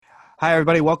Hi,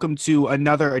 everybody. Welcome to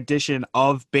another edition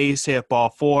of Base Hit Ball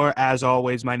 4. As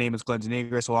always, my name is Glenn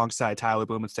Denegris alongside Tyler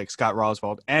Blumenstick, Scott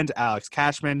Roswald, and Alex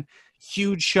Cashman.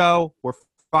 Huge show. We're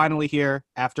finally here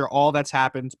after all that's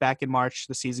happened back in March,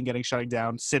 the season getting shutting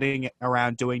down, sitting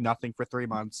around doing nothing for 3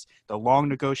 months, the long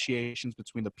negotiations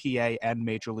between the PA and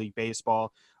Major League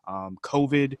Baseball,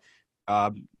 COVID,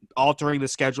 altering the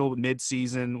schedule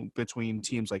mid-season between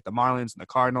teams like the Marlins and the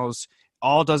Cardinals.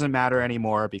 All doesn't matter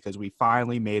anymore because we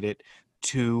finally made it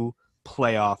to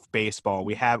playoff baseball.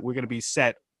 We're going to be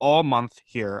set all month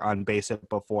here on Base Hit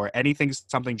before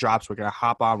something drops. We're going to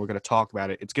hop on. We're going to talk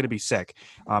about it. It's going to be sick.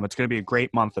 It's going to be a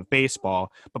great month of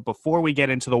baseball. But before we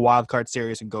get into the wild card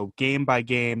series and go game by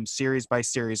game, series by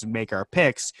series, and make our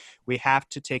picks, we have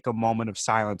to take a moment of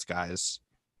silence, guys,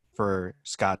 for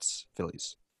Scott's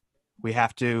Phillies. We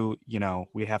have to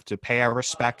pay our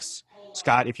respects.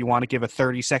 Scott, if you want to give a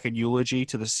 30-second eulogy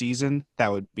to the season,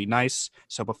 that would be nice.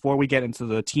 So before we get into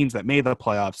the teams that made the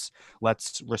playoffs,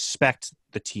 let's respect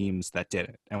the teams that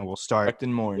didn't. And we'll start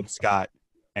with Scott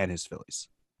and his Phillies.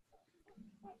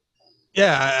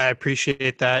 Yeah, I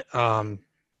appreciate that.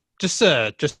 Just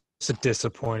a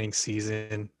disappointing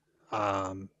season.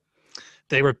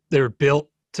 They were built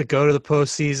to go to the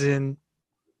postseason.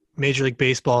 Major League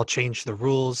Baseball changed the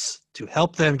rules to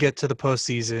help them get to the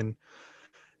postseason,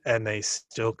 and they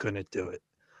still couldn't do it.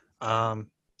 I'm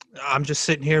just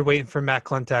sitting here waiting for Matt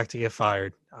Klentak to get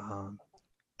fired.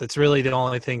 That's really the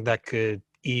only thing that could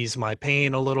ease my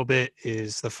pain a little bit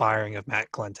is the firing of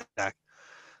Matt Klentak.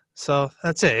 So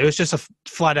that's it. It was just a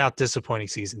flat-out disappointing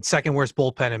season. Second worst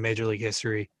bullpen in Major League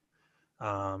history.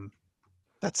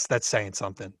 That's saying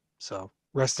something. So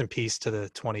rest in peace to the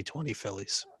 2020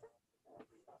 Phillies.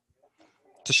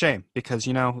 It's a shame because,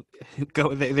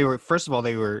 they were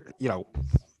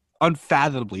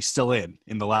unfathomably still in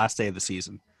the last day of the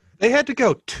season. They had to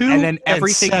go 2 and then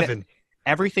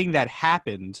everything that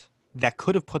happened that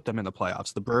could have put them in the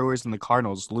playoffs, the Brewers and the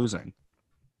Cardinals losing,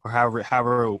 or however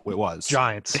it was.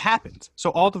 Giants. It happened.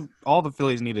 So all the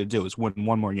Phillies needed to do is win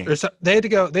one more game. They had to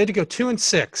go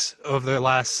 2-6 of their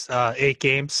last 8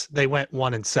 games. They went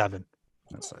 1-7.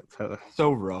 That's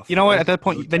so rough. You know what? At that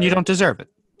point, then you don't deserve it.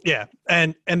 Yeah,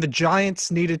 and the Giants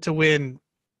needed to win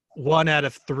 1 out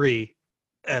of 3,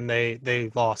 and they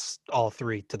lost all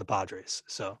 3 to the Padres.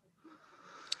 So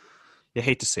you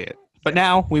hate to see it. But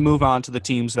now we move on to the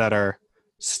teams that are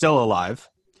still alive,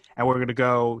 and we're going to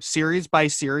go series by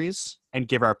series and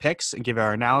give our picks and give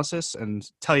our analysis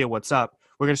and tell you what's up.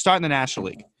 We're going to start in the National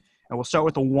League, and we'll start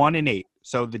with the 1-8.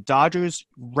 So the Dodgers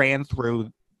ran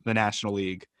through the National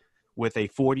League with a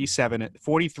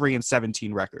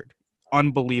 43-17 record.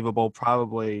 Unbelievable,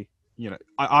 probably,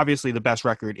 obviously the best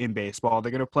record in baseball. They're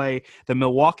going to play the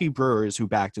Milwaukee Brewers, who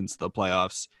backed into the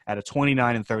playoffs, at a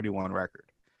 29-31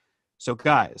 record. So,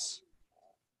 guys,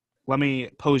 let me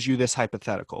pose you this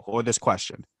hypothetical or this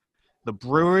question. The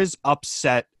Brewers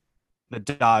upset the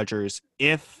Dodgers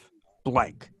if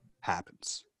blank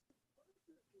happens.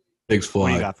 Pigs fly. What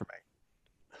do you got for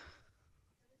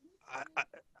me?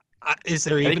 Is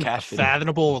there even a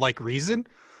fathomable reason?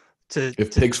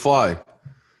 If pigs fly,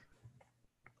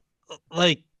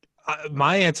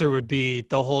 my answer would be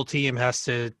the whole team has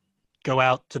to go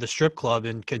out to the strip club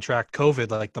and contract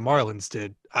COVID like the Marlins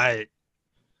did. I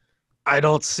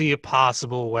don't see a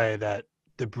possible way that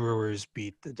the Brewers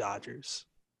beat the Dodgers.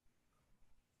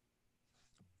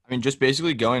 I mean, just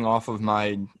basically going off of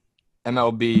my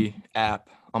MLB app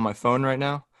on my phone right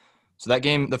now. So that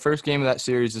game, the first game of that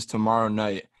series is tomorrow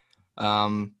night.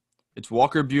 It's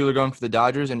Walker Buehler going for the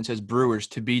Dodgers, and it says Brewers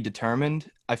to be determined.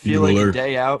 I feel like a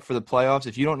day out for the playoffs,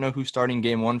 if you don't know who's starting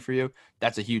game 1 for you,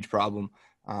 that's a huge problem.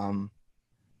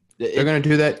 They're going to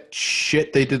do that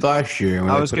shit they did last year.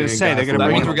 I was going to say, that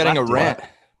means we're getting a rant.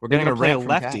 We're going to play a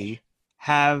lefty,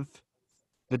 have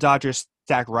the Dodgers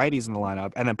stack righties in the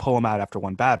lineup, and then pull them out after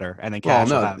one batter, and then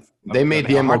Cash will have they made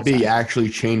the MLB actually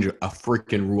change a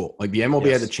freaking rule. The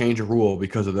MLB had to change a rule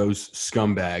because of those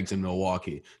scumbags in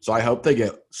Milwaukee. So I hope they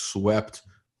get swept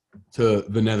to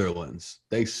the Netherlands.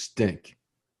 They stink.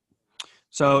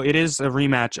 So it is a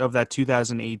rematch of that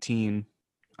 2018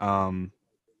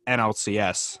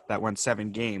 NLCS that went 7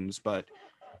 games. But,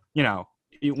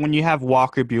 when you have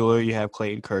Walker Buehler, you have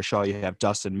Clayton Kershaw, you have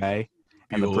Dustin May,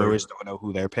 and the Brewers don't know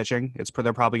who they're pitching.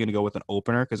 They're probably going to go with an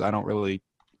opener because I don't really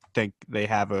think they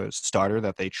have a starter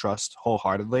that they trust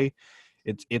wholeheartedly.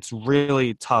 It's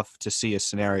really tough to see a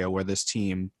scenario where this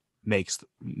team makes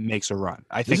a run.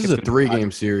 I think this is a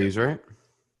 3-game series, right?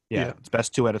 Yeah, it's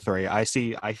best 2 out of 3. I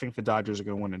think the Dodgers are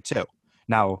going to win in 2.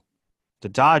 Now, the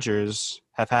Dodgers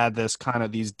have had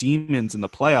these demons in the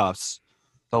playoffs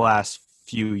the last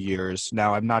few years.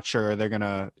 Now, I'm not sure they're going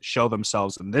to show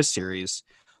themselves in this series,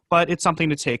 but it's something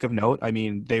to take of note. I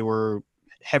mean, they were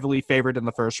heavily favored in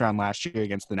the first round last year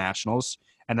against the Nationals,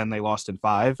 and then they lost in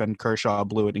 5, and Kershaw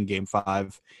blew it in Game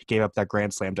 5, gave up that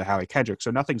grand slam to Howie Kendrick.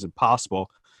 So nothing's impossible,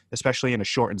 especially in a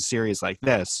shortened series like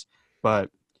this. But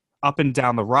up and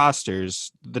down the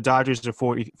rosters, the Dodgers are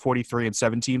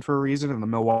 43-17 for a reason, and the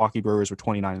Milwaukee Brewers were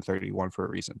 29-31 for a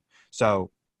reason.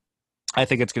 So I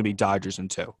think it's going to be Dodgers in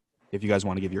 2, if you guys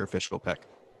want to give your official pick.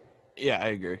 Yeah, I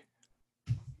agree.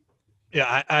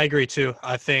 Yeah, I agree too.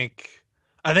 I think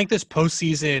this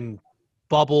postseason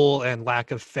bubble and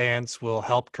lack of fans will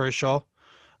help Kershaw.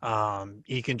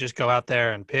 He can just go out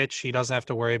there and pitch. He doesn't have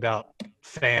to worry about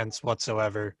fans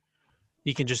whatsoever.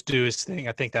 He can just do his thing.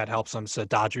 I think that helps him. So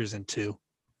Dodgers in 2.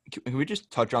 Can we just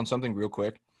touch on something real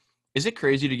quick? Is it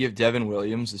crazy to give Devin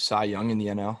Williams the Cy Young in the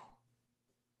NL?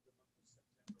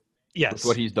 Yes. With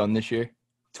what he's done this year.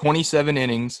 27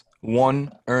 innings,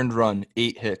 1 earned run,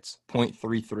 8 hits,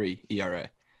 .33 ERA.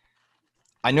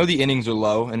 I know the innings are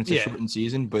low and it's a shortened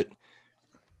season, but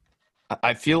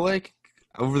I feel like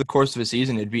over the course of a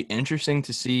season, it'd be interesting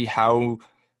to see how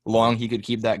long he could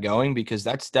keep that going, because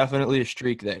that's definitely a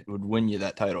streak that would win you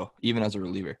that title, even as a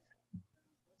reliever.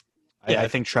 I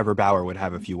think Trevor Bauer would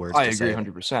have a few words I to agree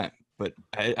say. 100%, but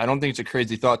I don't think it's a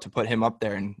crazy thought to put him up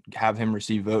there and have him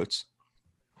receive votes.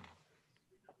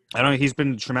 I don't know. He's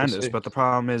been tremendous, see. but the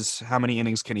problem is how many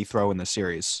innings can he throw in the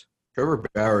series? Trevor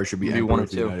Bauer should be Maybe Emperor one or of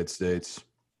the two. United States.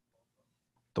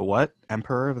 The what?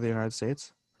 Emperor of the United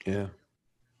States? Yeah.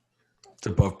 It's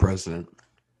above president.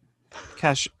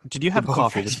 Cash, did you have Above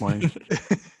coffee this morning?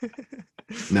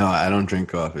 No, I don't drink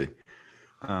coffee.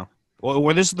 Oh.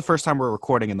 Well, this is the first time we're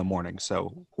recording in the morning,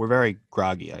 so we're very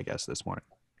groggy, I guess, this morning.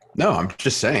 No, I'm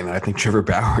just saying that I think Trevor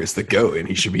Bauer is the GOAT and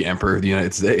he should be Emperor of the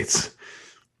United States.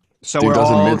 So Dude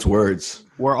doesn't mince words.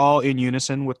 we're all in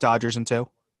unison with Dodgers in 2.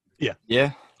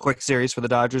 Yeah. Quick series for the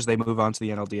Dodgers. They move on to the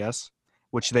NLDS,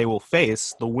 which they will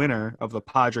face the winner of the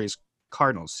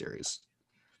Padres-Cardinals series.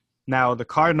 Now, the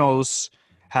Cardinals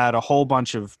had a whole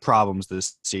bunch of problems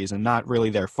this season. Not really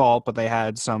their fault, but they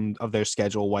had some of their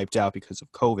schedule wiped out because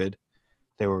of COVID.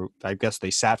 I guess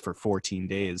they sat for 14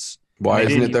 days. Why They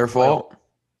isn't didn't it their even play. fault?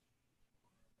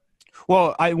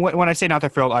 When I say not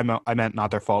their fault, I meant not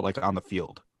their fault like on the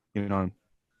field. You know,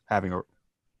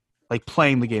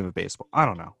 playing the game of baseball. I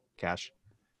don't know, Cash.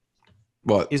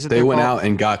 What? Is it They their went fault? out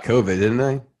and got COVID, didn't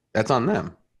they? That's on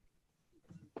them.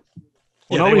 Well,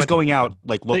 they nobody's went- going out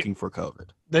looking for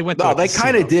COVID. They went to No, a they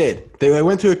kind of casino. did. They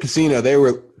went to a casino. They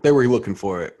were looking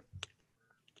for it.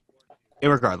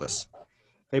 Irregardless,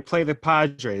 they play the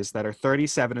Padres that are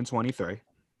 37-23.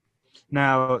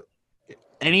 Now,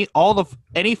 any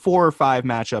 4 or 5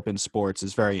 matchup in sports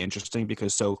is very interesting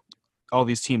because all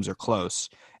these teams are close,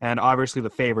 and obviously the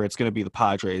favorite's going to be the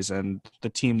Padres, and the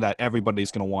team that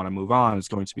everybody's going to want to move on is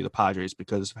going to be the Padres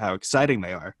because of how exciting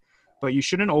they are. But you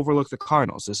shouldn't overlook the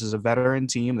Cardinals. This is a veteran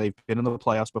team. They've been in the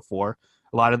playoffs before.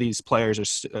 A lot of these players are,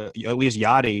 at least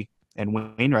Yachty and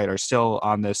Wainwright, are still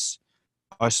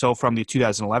from the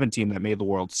 2011 team that made the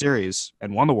World Series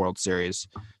and won the World Series.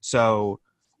 So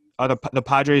the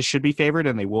Padres should be favored,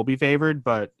 and they will be favored,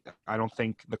 but I don't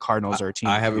think the Cardinals are a team.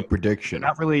 I have a They're prediction.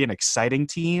 not really an exciting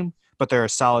team, but they're a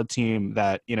solid team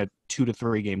that in a 2 to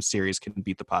 3 game series can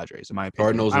beat the Padres, in my opinion.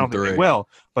 Cardinals I don't in think 3. they will,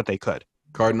 but they could.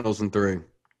 Cardinals in 3.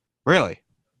 Really?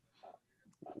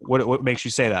 What makes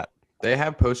you say that? They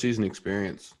have postseason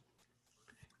experience,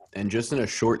 and just in a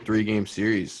short 3-game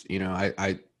series,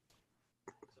 I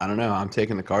don't know. I'm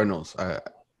taking the Cardinals.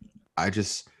 I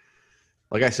just,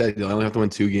 like I said, they only have to win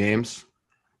 2 games.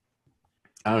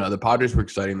 I don't know. The Padres were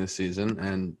exciting this season,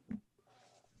 and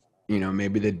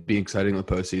maybe they'd be exciting in the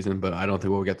postseason, but I don't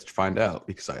think we'll get to find out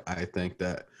because I think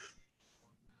that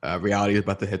reality is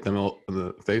about to hit them in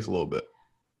the face a little bit.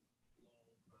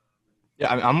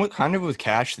 Yeah, I'm with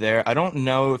Cash there. I don't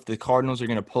know if the Cardinals are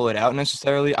going to pull it out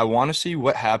necessarily. I want to see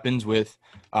what happens with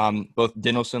both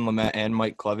Dinelson Lamet and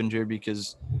Mike Clevinger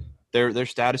because their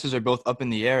statuses are both up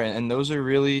in the air, and those are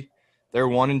really they're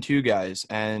 1 and 2 guys.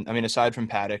 And I mean, aside from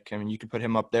Paddock, I mean, you could put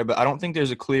him up there, but I don't think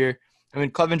there's a clear. I mean,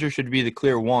 Clevinger should be the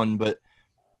clear 1, but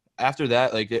after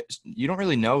that, you don't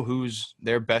really know who's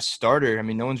their best starter. I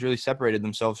mean, no one's really separated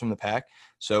themselves from the pack,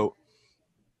 so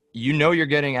you're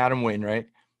getting Adam Wainwright.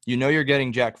 You're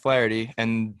getting Jack Flaherty,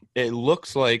 and it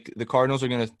looks like the Cardinals are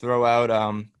going to throw out I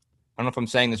don't know if I'm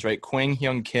saying this right, Kwang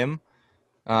Hyun Kim,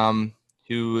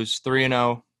 who is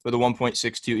 3-0 with a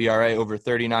 1.62 ERA over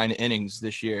 39 innings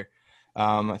this year, a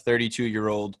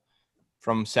 32-year-old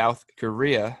from South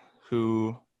Korea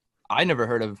who I never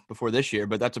heard of before this year,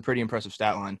 but that's a pretty impressive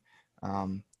stat line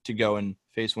to go and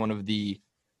face one of the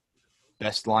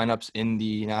best lineups in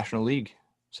the National League.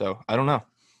 So I don't know.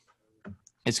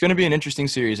 It's going to be an interesting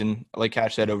series, and like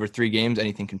Cash said, over 3 games,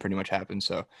 anything can pretty much happen.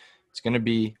 So it's going to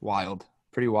be wild,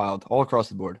 pretty wild, all across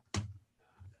the board.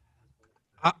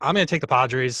 I'm going to take the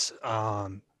Padres.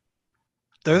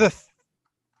 They're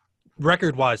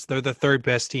record-wise, they're the 3rd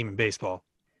best team in baseball,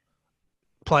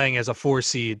 playing as a 4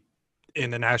 seed in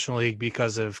the National League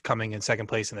because of coming in 2nd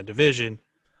place in the division.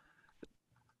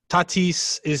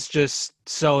 Tatis is just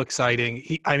so exciting.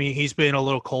 He's been a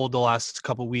little cold the last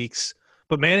couple weeks,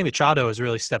 but Manny Machado has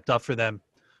really stepped up for them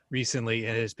recently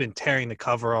and has been tearing the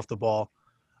cover off the ball.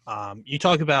 You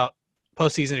talk about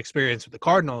postseason experience with the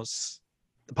Cardinals.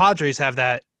 The Padres have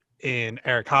that in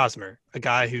Eric Hosmer, a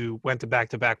guy who went to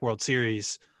back-to-back World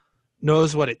Series,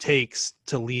 knows what it takes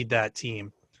to lead that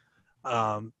team.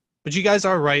 But you guys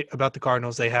are right about the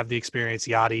Cardinals. They have the experience.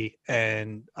 Yachty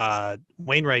and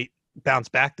Wainwright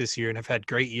bounced back this year and have had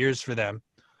great years for them.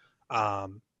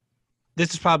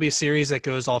 This is probably a series that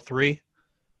goes all 3,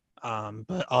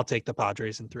 but I'll take the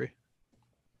Padres in 3.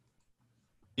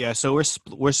 Yeah, so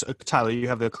we're Tyler, you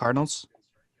have the Cardinals?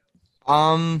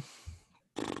 I'm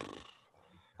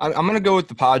going to go with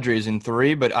the Padres in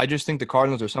 3, but I just think the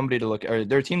Cardinals are somebody to look – or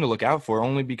they're a team to look out for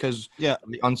only because of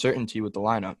the uncertainty with the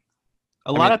lineup.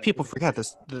 A lot of people forget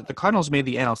this. The Cardinals made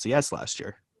the NLCS last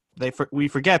year. We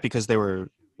forget because they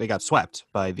got swept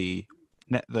by the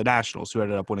Nationals, who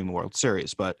ended up winning the World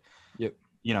Series. But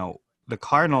the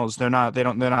Cardinals, they're not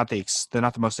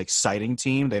the most exciting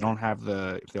team. They don't have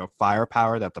the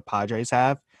firepower that the Padres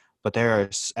have. But they're,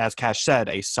 as Cash said,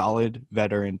 a solid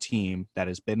veteran team that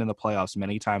has been in the playoffs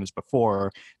many times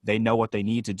before. They know what they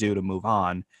need to do to move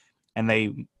on, and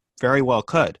they very well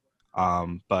could.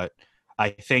 But I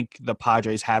think the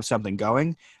Padres have something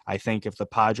going. I think if the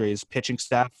Padres pitching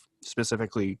staff,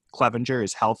 specifically Clevenger,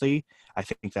 is healthy, I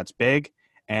think that's big.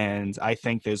 And I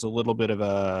think there's a little bit of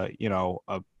a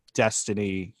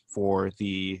destiny for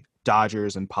the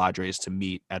Dodgers and Padres to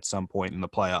meet at some point in the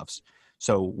playoffs.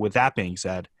 So with that being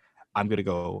said, I'm going to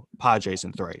go Padres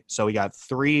in 3. So we got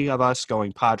 3 of us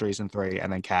going Padres in 3,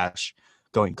 and then Cash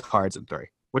going Cards in 3,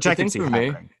 which I can see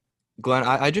happening. Me, Glenn,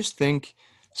 I just think,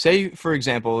 say, for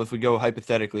example, if we go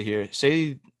hypothetically here,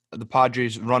 say the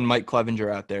Padres run Mike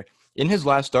Clevenger out there. In his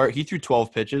last start, he threw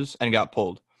 12 pitches and got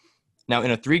pulled. Now,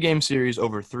 in a 3-game series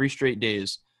over 3 straight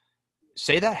days,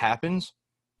 say that happens,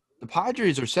 the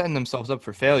Padres are setting themselves up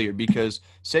for failure because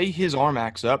say his arm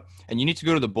acts up and you need to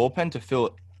go to the bullpen to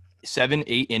fill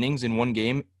 7-8 innings in one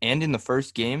game, and in the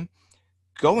first game,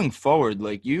 going forward,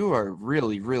 like, you are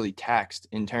really, really taxed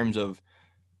in terms of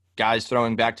guys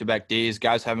throwing back-to-back days,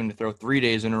 guys having to throw 3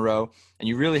 days in a row, and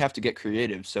you really have to get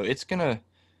creative. So you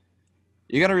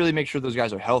got to really make sure those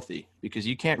guys are healthy because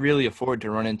you can't really afford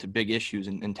to run into big issues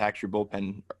and tax your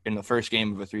bullpen in the first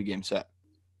game of a 3-game set.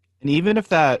 And even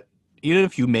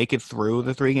if you make it through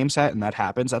the 3-game set and that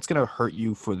happens, that's going to hurt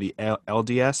you for the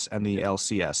LDS and the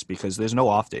LCS because there's no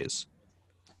off days.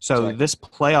 So This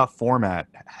playoff format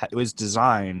was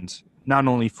designed not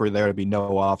only for there to be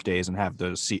no off days and have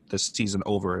the season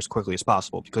over as quickly as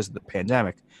possible because of the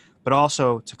pandemic, but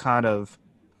also to kind of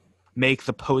make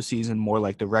the postseason more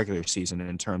like the regular season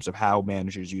in terms of how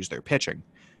managers use their pitching.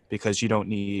 Because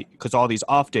all these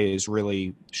off days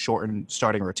really shorten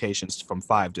starting rotations from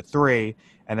 5 to 3,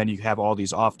 and then you have all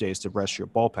these off days to rest your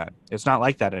bullpen. It's not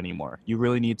like that anymore. You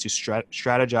really need to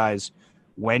strategize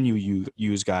when you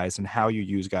use guys and how you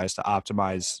use guys to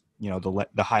optimize,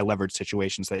 the high leverage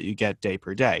situations that you get day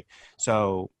per day.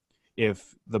 So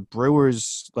if the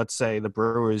Brewers, let's say the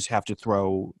Brewers have to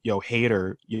throw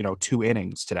Hader, 2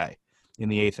 innings today in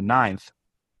the 8th and 9th.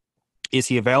 Is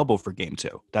he available for game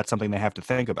 2? That's something they have to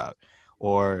think about.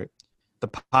 Or the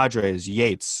Padres,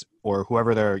 Yates, or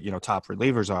whoever their top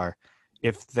relievers are,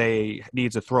 if they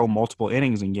need to throw multiple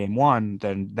innings in game 1,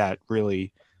 then that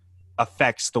really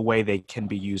affects the way they can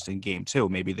be used in game 2.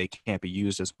 Maybe they can't be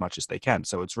used as much as they can.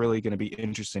 So it's really going to be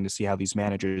interesting to see how these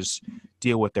managers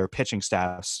deal with their pitching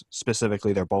staffs,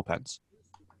 specifically their bullpens.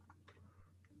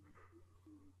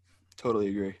 Totally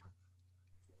agree.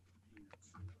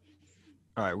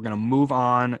 All right, we're going to move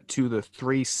on to the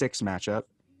 3-6 matchup.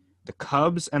 The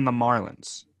Cubs and the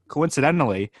Marlins.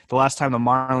 Coincidentally, the last time the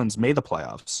Marlins made the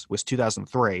playoffs was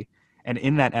 2003, and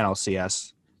in that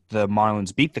NLCS, the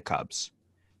Marlins beat the Cubs.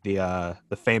 The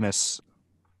famous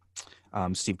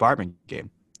Steve Bartman game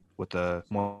with the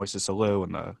Moises Alou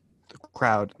and the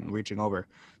crowd reaching over.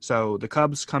 So the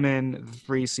Cubs come in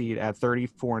 3 seed at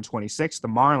 34-26. The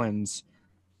Marlins,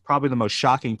 probably the most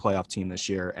shocking playoff team this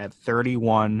year, at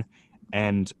 31-29.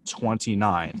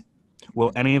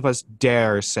 Will any of us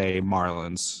dare say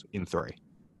Marlins in 3?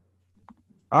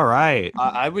 All right.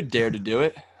 I would dare to do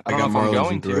it. I don't know if I'm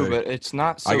going to, but it's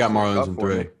not so I got clear Marlins cut in for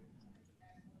me. 3.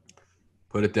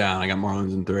 Put it down. I got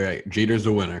Marlins in 3. Jeter's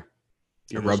the winner.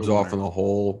 It rubs off on the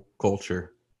whole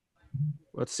culture.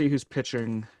 Let's see who's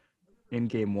pitching in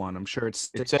game 1. I'm sure it's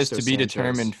It says to be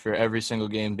determined for every single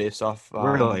game based off.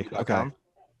 Really? Okay.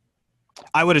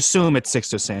 I would assume it's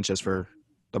Sixto Sanchez for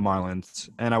the Marlins,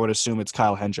 and I would assume it's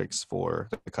Kyle Hendricks for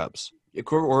the Cubs.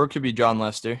 Or it could be John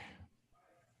Lester.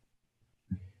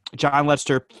 John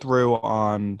Lester threw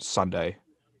on Monday,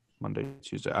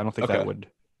 Tuesday. I don't think that Okay. would.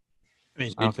 I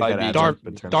mean, I don't think that adds up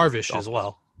in terms of Darvish golf. as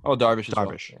well. Oh, Darvish as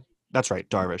Darvish. well. That's right,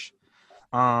 Darvish.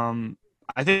 I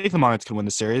think the Marlins can win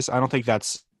the series. I don't think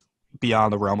that's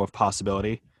beyond the realm of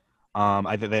possibility.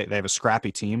 I think they have a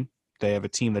scrappy team. They have a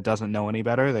team that doesn't know any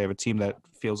better. They have a team that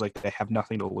feels like they have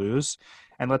nothing to lose.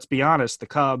 And let's be honest, the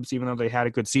Cubs, even though they had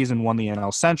a good season, won the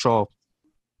NL Central,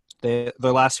 their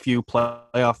last few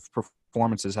playoff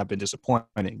performances have been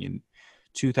disappointing. In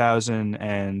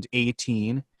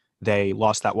 2018, they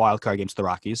lost that wild card against the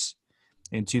Rockies.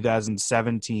 In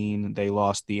 2017, they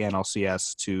lost the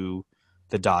NLCS to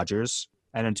the Dodgers.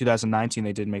 And in 2019,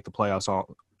 they didn't make the playoffs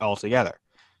altogether.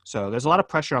 So there's a lot of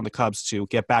pressure on the Cubs to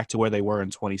get back to where they were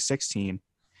in 2016.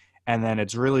 And then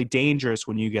it's really dangerous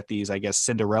when you get these, I guess,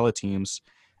 Cinderella teams.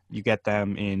 You get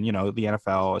them in, the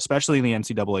NFL, especially in the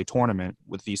NCAA tournament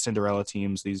with these Cinderella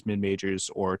teams, these mid-majors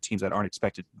or teams that aren't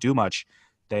expected to do much.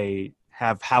 They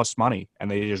have house money and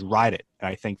they just ride it. And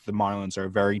I think the Marlins are a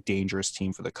very dangerous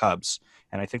team for the Cubs.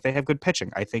 And I think they have good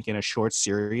pitching. I think in a short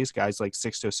series, guys like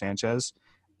Sixto Sanchez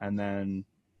and then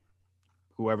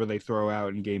whoever they throw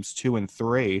out in games 2 and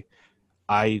 3,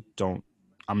 I'm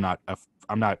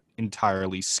not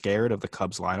entirely scared of the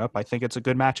Cubs lineup. I think it's a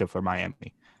good matchup for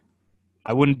Miami.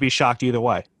 I wouldn't be shocked either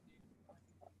way.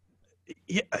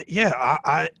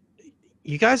 Yeah.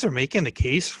 You guys are making the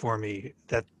case for me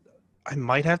that I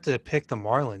might have to pick the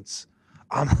Marlins.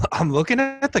 I'm looking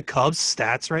at the Cubs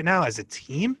stats right now as a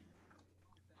team.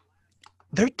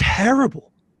 They're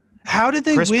terrible. How did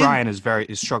they win? Chris Bryant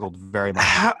is struggled very much.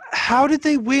 How did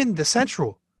they win the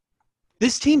Central?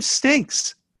 This team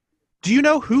stinks. Do you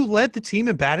know who led the team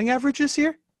in batting average this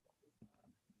year?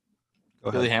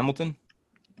 Billy Hamilton?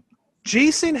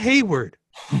 Jason Hayward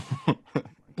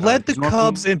led the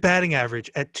Cubs in batting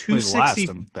average at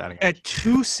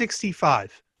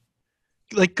 265.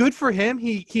 Like, good for him.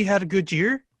 He had a good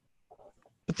year.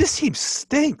 But this team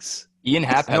stinks. Ian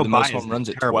Happ had the most home runs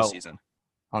at 12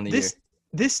 on the year.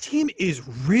 This team is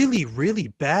really, really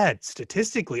bad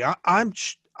statistically. I'm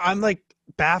like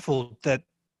baffled that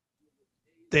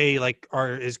they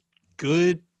are as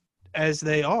good as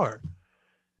they are.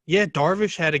 Yeah,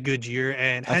 Darvish had a good year,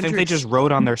 and I think they just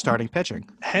rode on their starting pitching.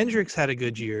 Hendricks had a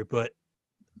good year, but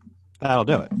that'll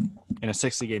do it in a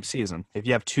 60-game season. If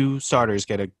you have 2 starters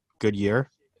get a good year,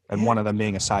 and one of them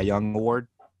being a Cy Young Award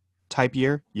type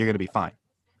year, you're going to be fine.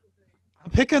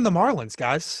 I'm picking the Marlins,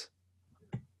 guys.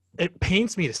 It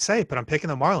pains me to say it, but I'm picking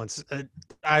the Marlins.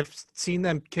 I've seen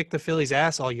them kick the Phillies'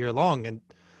 ass all year long, and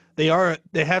they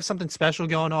have something special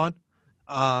going on.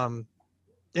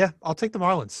 Yeah, I'll take the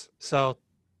Marlins. So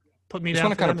put me down. I just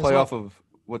want to kind of play off of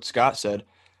what Scott said.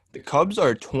 The Cubs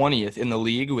are 20th in the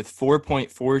league with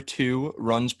 4.42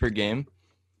 runs per game.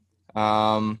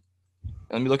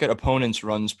 Let me look at opponents'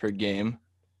 runs per game.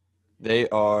 They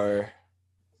are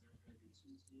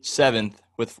 7th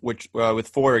with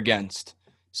 4 against.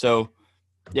 So,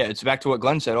 yeah, it's back to what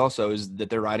Glenn said also, is that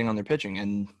they're riding on their pitching.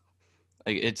 And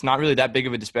it's not really that big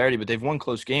of a disparity, but they've won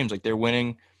close games. They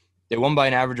won by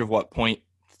an average of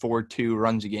 0.42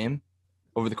 runs a game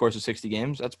over the course of 60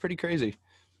 games. That's pretty crazy.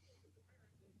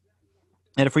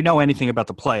 And if we know anything about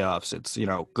the playoffs, it's,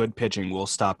 good pitching will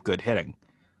stop good hitting.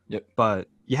 Yep. But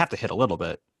you have to hit a little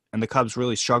bit. And the Cubs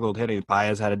really struggled hitting.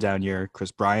 Baez had a down year.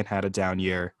 Chris Bryant had a down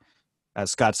year.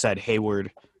 As Scott said,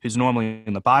 Hayward, who's normally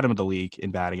in the bottom of the league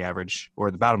in batting average, or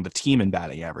the bottom of the team in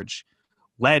batting average,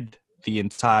 led the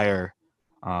entire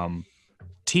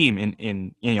team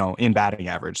in batting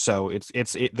average. So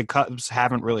the Cubs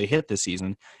haven't really hit this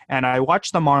season. And I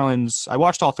watched the Marlins. I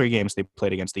watched all 3 games they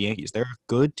played against the Yankees. They're a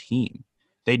good team.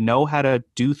 They know how to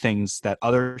do things that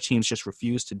other teams just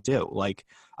refuse to do. Like,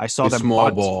 I saw them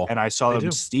bunt, and I saw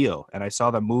them steal, and I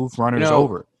saw them move runners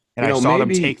over, and I saw them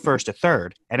take first to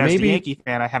third. And as a Yankee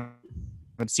fan, I haven't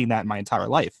seen that in my entire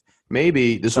life.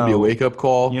 Maybe this will be a wake-up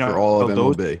call for all of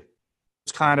MLB.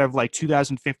 It's kind of like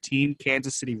 2015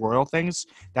 Kansas City Royal things.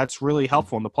 That's really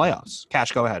helpful in the playoffs.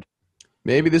 Cash, go ahead.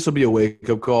 Maybe this will be a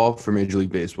wake-up call for Major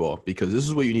League Baseball, because this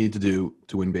is what you need to do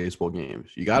to win baseball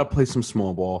games. You got to play some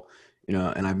small ball.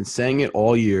 And I've been saying it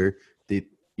all year.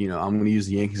 I'm going to use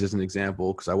the Yankees as an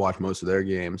example because I watch most of their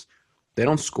games. They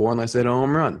don't score unless they hit a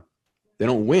home run. they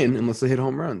don't win unless they hit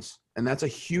home runs. And that's a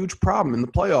huge problem in the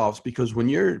playoffs because when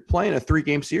you're playing a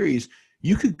 3-game series,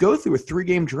 you could go through a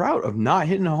 3-game drought of not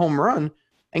hitting a home run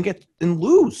and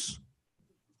lose.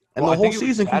 And Well, the whole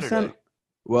season can stand.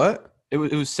 What? It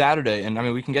was Saturday, and I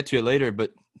mean we can get to it later,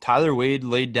 but Tyler Wade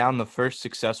laid down the first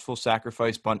successful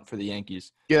sacrifice bunt for the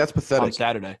Yankees. Yeah, that's pathetic. On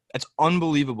Saturday. That's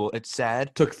unbelievable. It's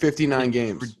sad. Took 59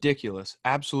 games. Ridiculous.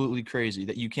 Absolutely crazy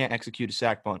that you can't execute a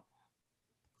sac bunt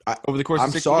over the course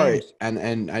of 60 sorry, games.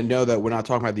 and I know that we're not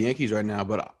talking about the Yankees right now,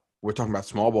 but we're talking about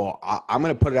small ball. I'm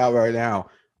going to put it out right now.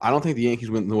 I don't think the Yankees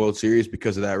win the World Series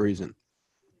because of that reason.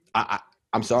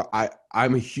 I'm sorry.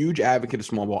 I'm a huge advocate of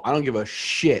small ball. I don't give a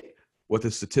shit what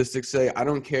the statistics say. I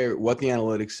don't care what the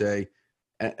analytics say.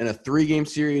 In a 3-game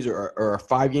series or a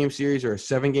 5-game series or a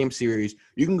 7-game series,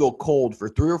 you can go cold for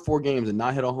 3 or 4 games and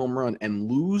not hit a home run and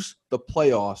lose the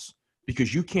playoffs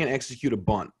because you can't execute a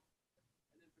bunt.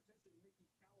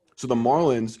 So the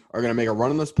Marlins are going to make a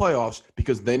run in those playoffs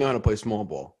because they know how to play small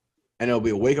ball. And it'll be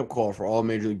a wake-up call for all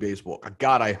Major League Baseball.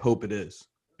 God, I hope it is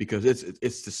because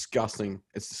it's disgusting.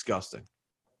 It's disgusting.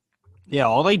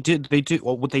 Yeah,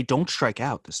 they don't strike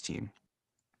out, this team.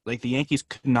 Like, the Yankees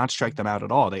could not strike them out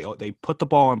at all. They put the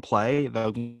ball in play.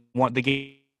 The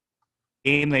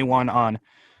game they won on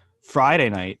Friday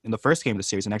night in the first game of the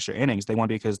series in extra innings, they won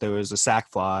because there was a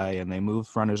sac fly and they moved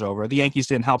runners over. The Yankees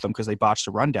didn't help them because they botched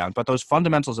a rundown. But those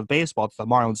fundamentals of baseball that the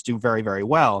Marlins do very, very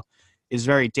well is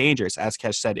very dangerous, as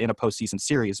Kesh said, in a postseason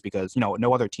series because,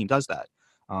 no other team does that.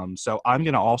 So I'm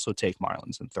going to also take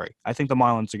Marlins in 3. I think the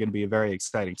Marlins are going to be a very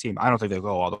exciting team. I don't think they'll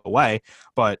go all the way,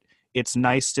 but it's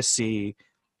nice to see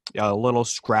a little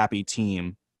scrappy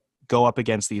team go up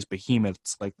against these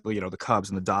behemoths like the Cubs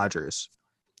and the Dodgers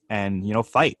and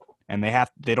fight. And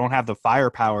they don't have the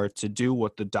firepower to do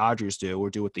what the Dodgers do or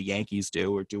do what the Yankees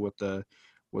do or do what the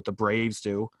Braves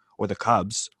do or the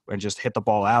Cubs and just hit the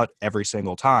ball out every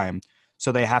single time.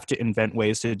 So they have to invent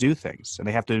ways to do things and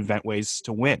they have to invent ways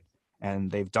to win.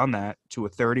 And they've done that to a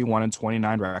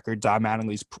 31-29 record. Don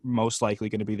Mattingly's most likely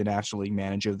going to be the National League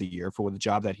Manager of the Year for the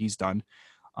job that he's done.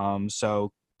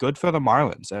 So good for the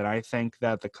Marlins. And I think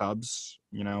that the Cubs,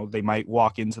 they might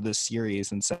walk into this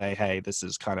series and say, hey, this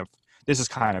is kind of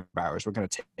ours. We're going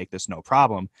to take this no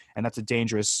problem. And that's a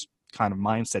dangerous kind of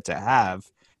mindset to have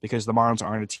because the Marlins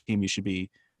aren't a team you should be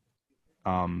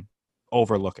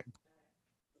overlooking.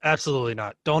 Absolutely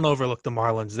not. Don't overlook the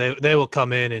Marlins. They will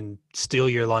come in and steal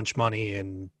your lunch money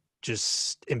and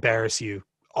just embarrass you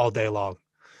all day long.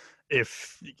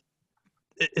 If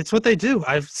it's what they do.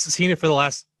 I've seen it for the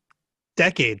last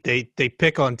decade. They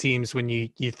pick on teams when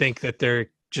you think that they're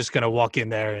just going to walk in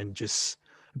there and just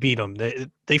beat them.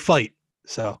 They fight.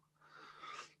 So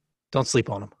don't sleep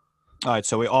on them. All right.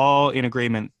 So we all in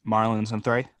agreement, Marlins in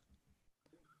 3?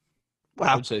 Wow.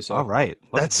 I would say so. All right.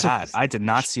 That's that. I did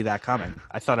not see that coming.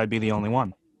 I thought I'd be the only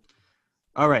one.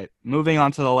 All right. Moving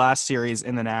on to the last series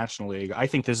in the National League. I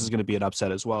think this is going to be an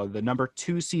upset as well. The number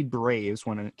 2 seed Braves,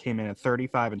 when it came in at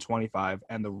 35-25,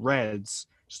 and the Reds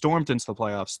stormed into the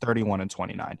playoffs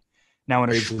 31-29. Now,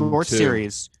 in a short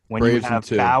series, when you have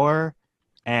Bauer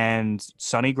and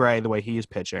Sonny Gray, the way he is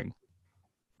pitching,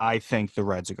 I think the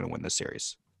Reds are going to win this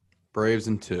series. Braves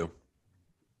in 2.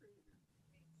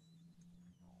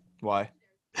 Why?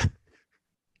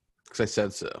 Because I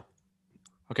said so.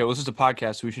 Okay, well, this is a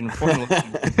podcast, so we should inform why you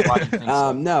think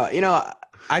so. No,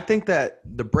 I think that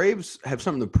the Braves have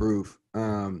something to prove.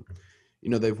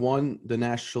 They've won the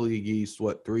National League East,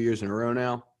 3 years in a row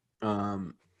now.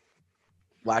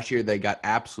 Last year, they got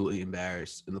absolutely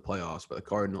embarrassed in the playoffs by the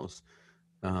Cardinals.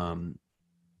 It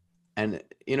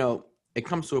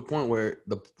comes to a point where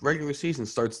the regular season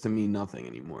starts to mean nothing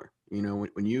anymore.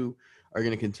 When you are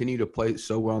going to continue to play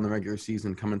so well in the regular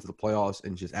season, come into the playoffs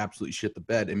and just absolutely shit the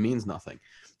bed, it means nothing.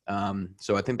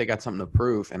 So I think they got something to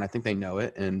prove, and I think they know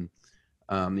it. And,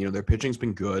 their pitching's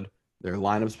been good. Their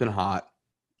lineup's been hot,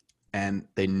 and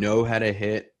they know how to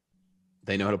hit.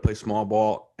 They know how to play small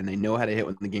ball, and they know how to hit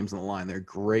when the game's on the line. They're a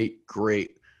great,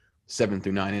 great 7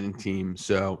 through 9 inning team.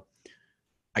 So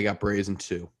I got Braves in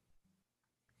 2.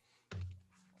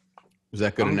 Is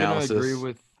that good analysis?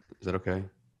 Is that okay?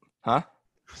 Huh?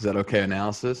 Is that okay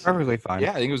analysis? Perfectly fine.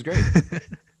 Yeah, I think it was great.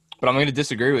 But I'm going to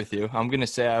disagree with you. I'm going to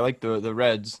say I like the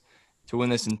Reds to win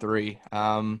this in 3.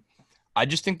 I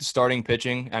just think the starting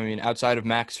pitching, outside of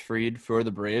Max Fried for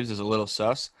the Braves, is a little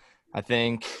sus. I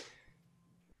think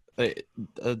the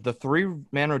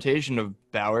 3-man rotation of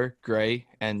Bauer, Gray,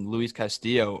 and Luis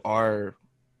Castillo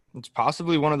it's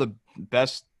possibly one of the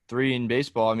best 3 in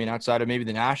baseball. Outside of maybe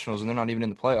the Nationals, and they're not even in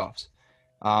the playoffs.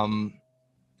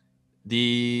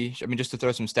 Just to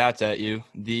throw some stats at you,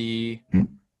 the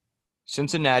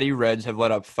Cincinnati Reds have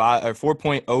let up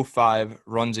 4.05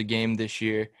 runs a game this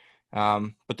year,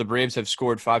 but the Braves have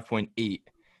scored 5.8.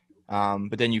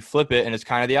 But then you flip it, and it's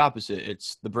kind of the opposite.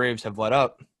 It's the Braves have let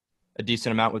up a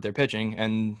decent amount with their pitching,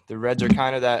 and the Reds are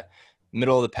kind of that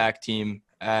middle of the pack team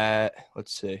at,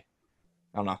 let's see,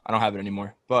 I don't know. I don't have it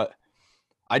anymore. But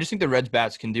I just think the Reds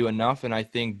bats can do enough, and I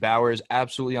think Bauer is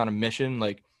absolutely on a mission.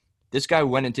 Like, this guy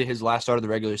went into his last start of the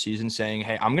regular season saying,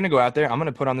 hey, I'm going to go out there, I'm going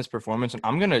to put on this performance, and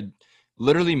I'm going to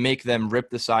literally make them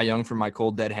rip the Cy Young from my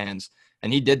cold, dead hands.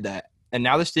 And he did that. And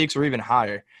now the stakes are even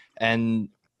higher. And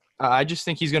I just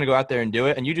think he's going to go out there and do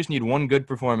it. And you just need one good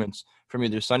performance from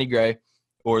either Sonny Gray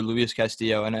or Luis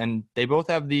Castillo. And they both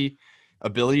have the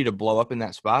ability to blow up in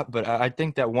that spot. But I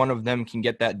think that one of them can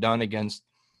get that done against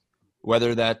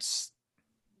whether that's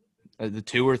the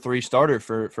 2 or 3 starter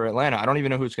for Atlanta. I don't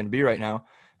even know who it's going to be right now.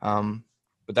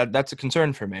 But that's a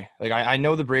concern for me. Like, I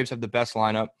know the Braves have the best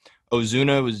lineup.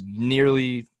 Ozuna was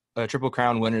nearly a Triple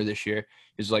Crown winner this year.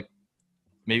 He's like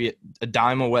maybe a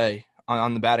dime away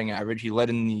on the batting average. He led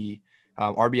in the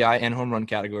RBI and home run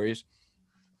categories.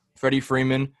 Freddie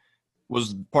Freeman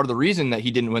was part of the reason that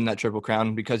he didn't win that Triple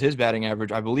Crown because his batting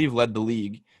average, I believe, led the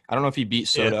league. I don't know if he beat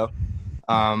Soto.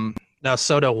 Yeah. No,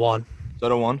 Soto won.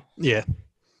 Soto won? Yeah.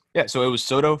 Yeah, so it was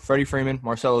Soto, Freddie Freeman,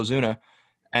 Marcell Ozuna,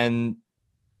 and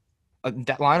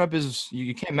that lineup is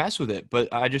you can't mess with it. But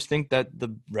I just think that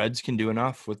the Reds can do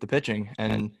enough with the pitching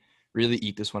and really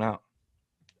eat this one out.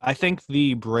 I think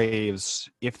the Braves,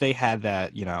 if they had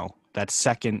that, that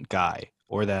second guy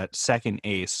or that second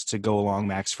ace to go along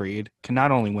Max Fried, can not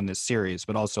only win this series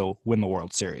but also win the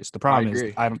World Series. The problem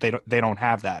is they don't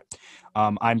have that.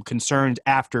 I'm concerned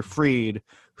after Fried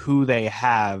who they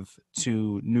have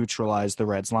to neutralize the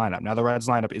Reds lineup. Now, the Reds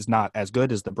lineup is not as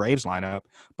good as the Braves lineup,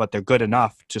 but they're good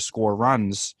enough to score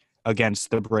runs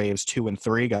against the Braves 2 and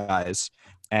 3 guys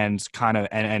and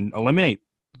and eliminate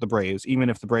the Braves, even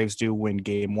if the Braves do win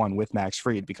game 1 with Max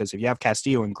Fried, because if you have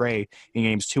Castillo and Gray in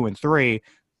games 2 and 3,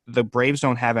 the Braves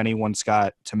don't have anyone,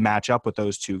 Scott, to match up with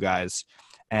those 2 guys.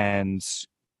 And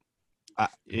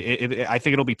I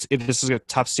think this is a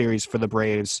tough series for the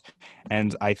Braves,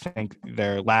 and I think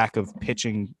their lack of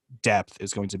pitching depth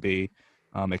is going to be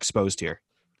exposed here.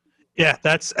 Yeah,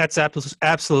 that's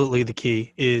absolutely the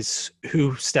key is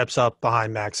who steps up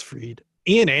behind Max Fried.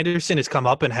 Ian Anderson has come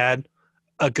up and had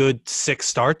a good 6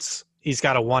 starts. He's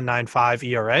got a 1.95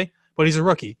 ERA, but he's a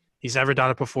rookie. He's never done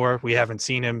it before. We haven't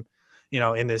seen him,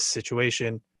 in this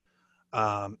situation.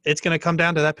 It's going to come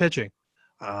down to that pitching.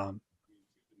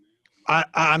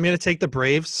 I'm going to take the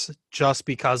Braves just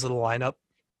because of the lineup.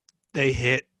 They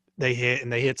hit,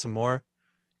 and they hit some more.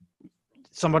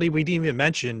 Somebody we didn't even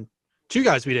mention, 2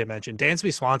 guys we didn't mention.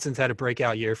 Dansby Swanson's had a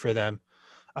breakout year for them.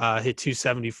 Hit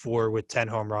 274 with 10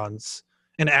 home runs.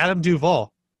 And Adam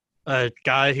Duvall, a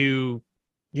guy who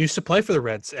used to play for the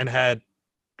Reds and had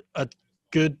a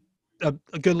good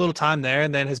little time there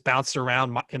and then has bounced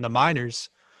around in the minors.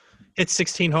 Hit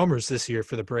 16 homers this year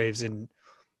for the Braves and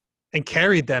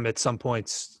carried them at some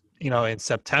points, in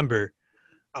September.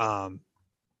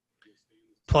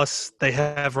 Plus, they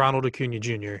have Ronald Acuna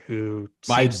Jr., who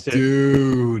seems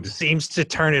to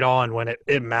turn it on when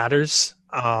it matters.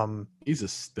 He's a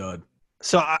stud.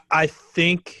 So I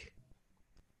think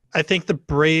the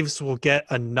Braves will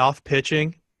get enough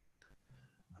pitching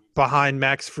behind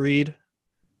Max Fried.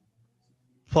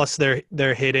 Plus,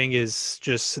 their hitting is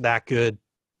just that good.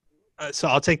 So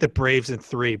I'll take the Braves in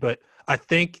 3, but I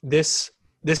think this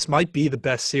might be the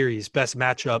best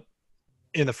matchup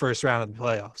in the first round of the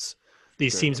playoffs.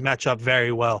 These teams match up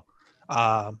very well.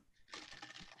 So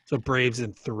Braves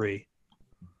in 3.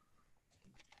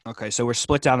 Okay, so we're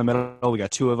split down the middle. We got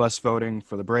 2 of us voting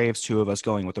for the Braves, 2 of us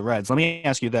going with the Reds. Let me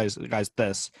ask you guys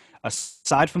this.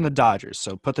 Aside from the Dodgers,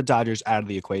 so put the Dodgers out of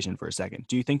the equation for a second.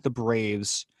 Do you think the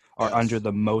Braves are under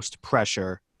the most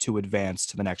pressure to advance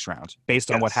to the next round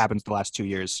based on what happens the last 2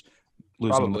 years,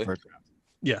 losing in the first round?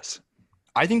 Yes.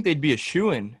 I think they'd be a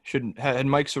shoo-in had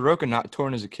Mike Soroka not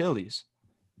torn his Achilles.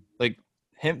 Like,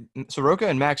 Soroka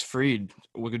and Max Fried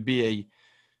would be a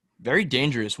very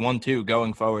dangerous 1-2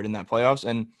 going forward in that playoffs.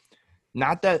 And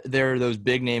not that they're those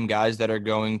big name guys that are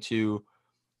going to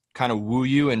kind of woo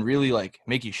you and really like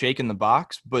make you shake in the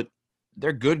box, but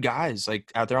they're good guys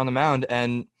like out there on the mound.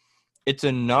 And it's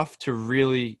enough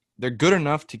to they're good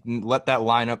enough to let that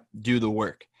lineup do the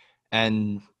work.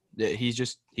 And he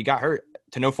got hurt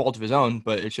to no fault of his own,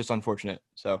 but it's just unfortunate.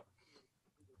 So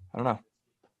I don't know.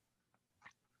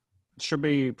 Should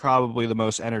be probably the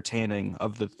most entertaining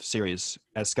of the series,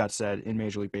 as Scott said, in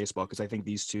Major League Baseball, because I think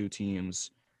these two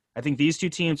teams and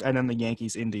then the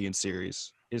Yankees-Indians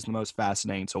series is the most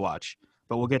fascinating to watch.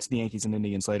 but we'll get to the Yankees and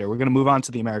Indians later. We're going to move on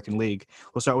to the American League.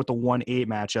 We'll start with the 1-8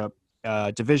 matchup,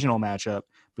 divisional matchup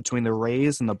between the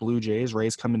Rays and the Blue Jays.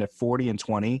 Rays come in at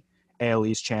 40-20, AL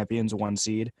East champions, 1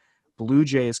 seed. Blue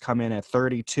Jays come in at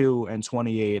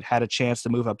 32-28, had a chance to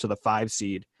move up to the 5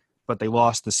 seed, but they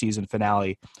lost the season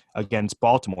finale against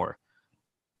Baltimore.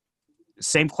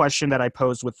 Same question that I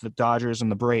posed with the Dodgers and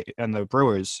the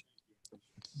Brewers.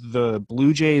 The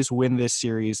Blue Jays win this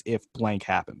series if blank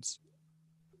happens.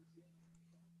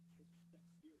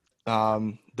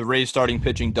 The Rays starting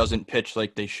pitching doesn't pitch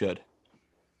like they should.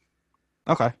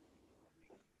 Okay.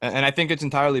 And I think it's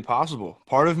entirely possible.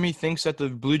 Part of me thinks that the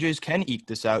Blue Jays can eke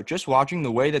this out. Just watching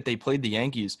the way that they played the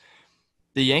Yankees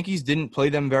didn't play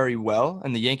them very well,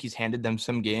 and the Yankees handed them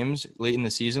some games late in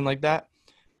the season like that.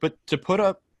 But to put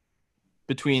up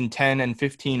between 10 and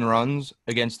 15 runs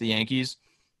against the Yankees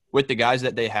with the guys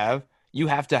that they have, you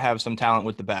have to have some talent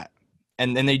with the bat.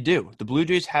 And they do. The Blue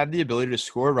Jays have the ability to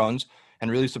score runs and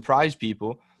really surprise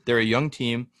people. They're a young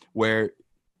team where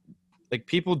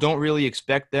people don't really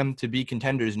expect them to be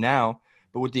contenders now,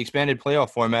 but with the expanded playoff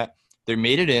format, they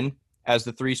made it in as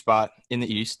the 3 spot in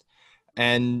the East.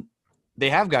 And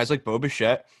they have guys like Bo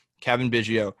Bichette, Kevin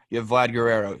Biggio, you have Vlad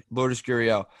Guerrero, Lourdes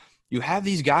Gurriel. You have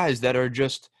these guys that are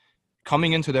just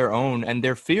coming into their own, and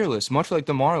they're fearless, much like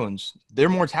the Marlins. They're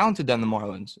more talented than the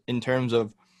Marlins in terms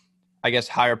of, I guess,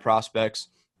 higher prospects,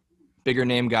 bigger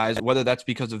name guys, whether that's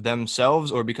because of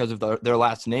themselves or because of their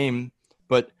last name.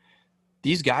 But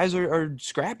these guys are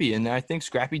scrappy, and I think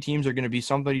scrappy teams are going to be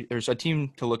there's a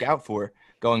team to look out for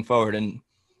going forward. And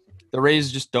the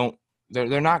Rays just don't –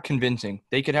 they're not convincing.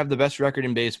 They could have the best record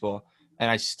in baseball,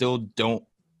 and I still don't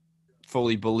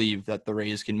fully believe that the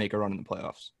Rays can make a run in the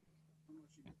playoffs.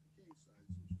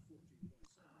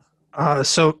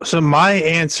 So my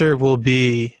answer will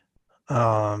be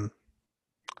the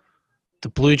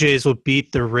Blue Jays will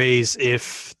beat the Rays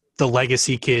if the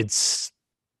legacy kids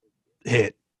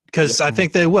hit, because I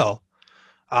think they will.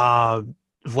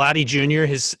 Vladdy Jr.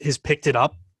 has picked it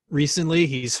up recently.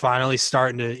 He's finally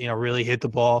starting to really hit the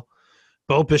ball.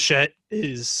 Bo Bichette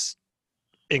is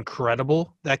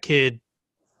incredible. That kid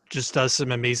just does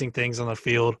some amazing things on the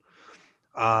field.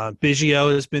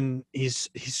 Biggio he's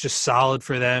just solid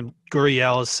for them.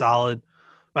 Gurriel is solid.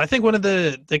 But I think one of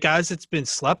the guys that's been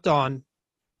slept on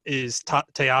is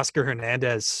Teoscar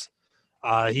Hernandez.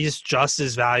 He's just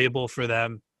as valuable for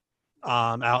them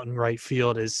out in right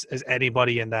field as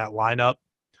anybody in that lineup.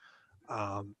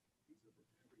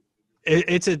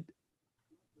 It's a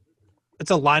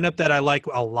lineup that I like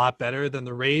a lot better than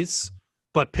the Rays,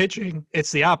 but pitching,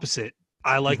 it's the opposite.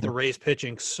 I like the Rays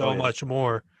pitching so much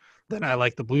more than I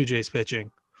like the Blue Jays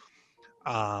pitching.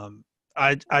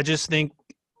 I just think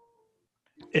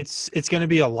it's going to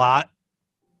be a lot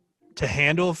to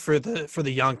handle for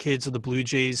the young kids of the Blue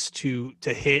Jays to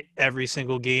hit every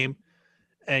single game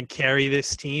and carry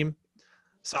this team.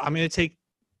 So I'm going to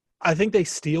I think they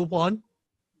steal one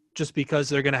just because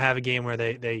they're going to have a game where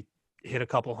they hit a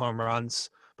couple home runs.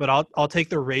 But I'll take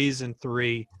the Rays in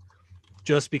 3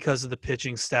 just because of the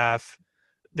pitching staff.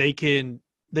 They can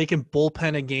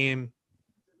bullpen a game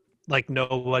like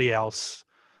nobody else.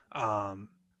 And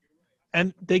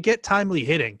they get timely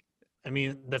hitting. I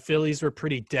mean, the Phillies were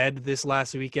pretty dead this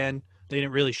last weekend. They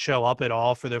didn't really show up at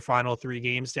all for their final 3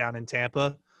 games down in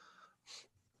Tampa.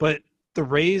 But the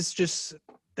Rays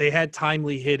they had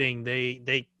timely hitting.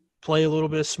 They play a little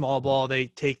bit of small ball. They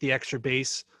take the extra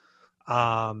base.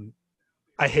 I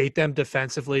hate them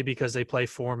defensively because they play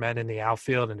 4 men in the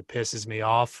outfield and it pisses me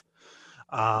off.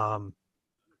 But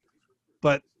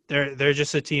they're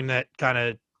just a team that kind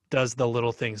of does the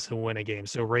little things to win a game.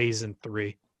 So Rays in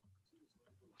 3.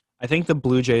 I think the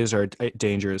Blue Jays are a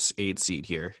dangerous 8 seed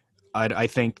here. I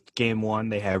think game 1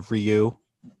 they have Ryu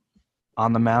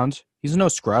on the mound. He's no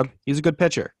scrub. He's a good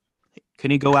pitcher.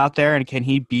 Can he go out there and can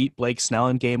he beat Blake Snell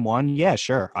in game 1? Yeah,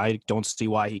 sure. I don't see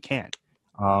why he can't.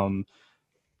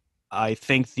 I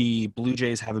think the Blue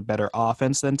Jays have a better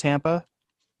offense than Tampa.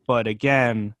 But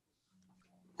again,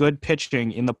 good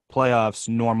pitching in the playoffs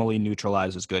normally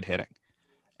neutralizes good hitting.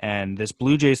 And this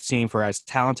Blue Jays team, for as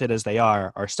talented as they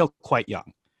are still quite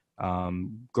young.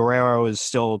 Guerrero is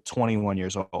still 21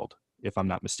 years old, if I'm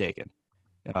not mistaken.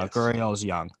 Yes. Gurriel is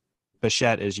young.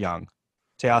 Bichette is young.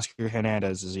 Teoscar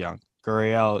Hernandez is young.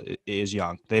 Gurriel is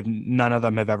young. None of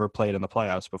them have ever played in the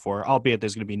playoffs before, albeit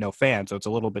there's going to be no fans, so it's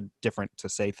a little bit different to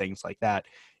say things like that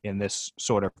in this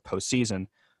sort of postseason.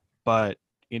 But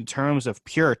in terms of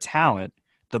pure talent,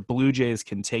 the Blue Jays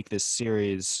can take this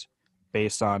series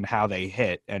based on how they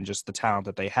hit and just the talent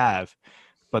that they have.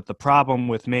 But the problem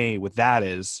with me with that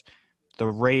is the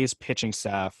Rays pitching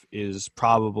staff is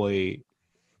probably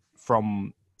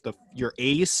from your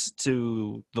ace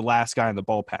to the last guy in the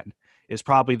bullpen is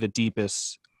probably the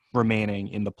deepest remaining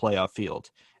in the playoff field.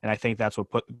 And I think that's what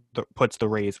puts the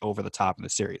Rays over the top in the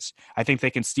series. I think they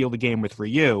can steal the game with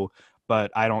Ryu,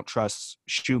 but I don't trust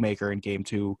Shoemaker in game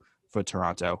 2 for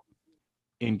Toronto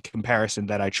in comparison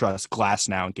that I trust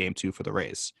Glasnow in game 2 for the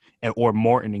Rays or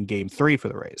Morton in game 3 for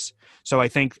the Rays. So I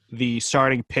think the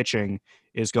starting pitching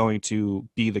is going to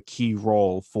be the key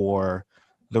role for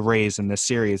the Rays in this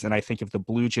series. And I think if the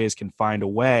Blue Jays can find a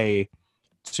way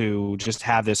to just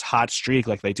have this hot streak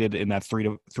like they did in that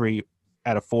 3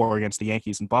 out of 4 against the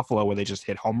Yankees in Buffalo where they just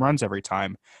hit home runs every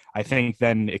time, I think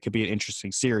then it could be an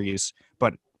interesting series.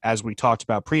 But as we talked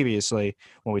about previously,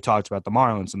 when we talked about the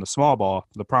Marlins and the small ball,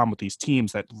 the problem with these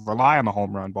teams that rely on the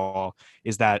home run ball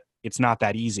is that it's not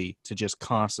that easy to just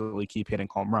constantly keep hitting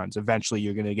home runs. Eventually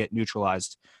you're going to get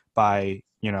neutralized by,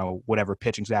 whatever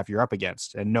pitching staff you're up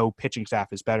against. And no pitching staff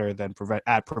is better than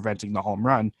preventing the home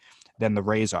run than the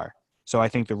Rays are. So I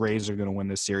think the Rays are going to win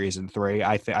this series in 3.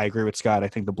 I agree with Scott. I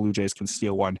think the Blue Jays can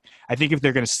steal one. I think if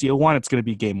they're going to steal one, it's going to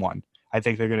be game 1. I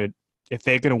think if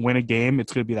they're going to win a game,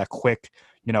 it's going to be that quick,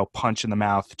 punch in the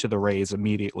mouth to the Rays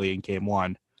immediately in game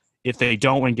 1. If they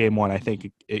don't win game 1, I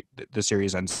think the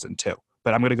series ends in 2.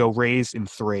 But I'm going to go Rays in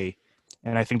 3,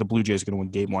 and I think the Blue Jays are going to win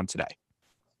game 1 today.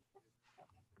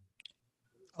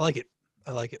 I like it.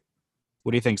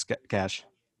 What do you think, Cash?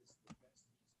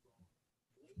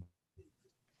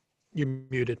 You're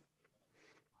muted.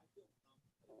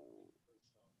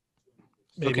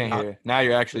 Still can't hear you. Now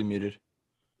you're actually muted.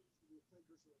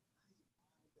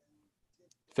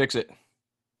 Fix it.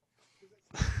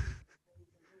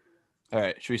 All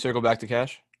right. Should we circle back to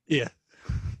Cash? Yeah.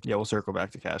 Yeah, we'll circle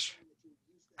back to Cash.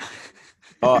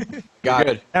 Oh, got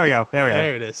Good. it. There we go.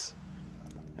 There it is.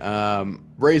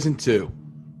 Rays in 2.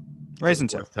 Rays in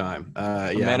 2. Fourth time.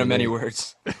 A man of many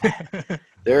words.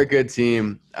 They're a good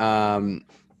team.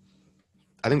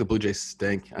 I think the Blue Jays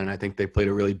stink, and I think they played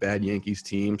a really bad Yankees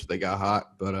team, so they got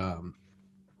hot. But the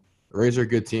Rays are a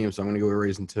good team, so I'm going to go with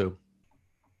Rays in 2.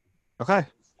 Okay.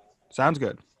 Sounds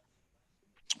good.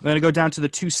 I'm going to go down to the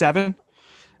 2-7.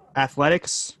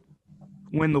 Athletics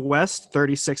win the West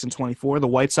 36-24. The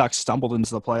White Sox stumbled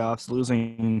into the playoffs,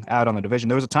 losing out on the division.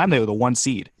 There was a time they were the 1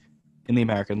 seed in the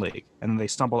American League, and then they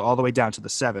stumbled all the way down to the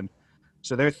 7.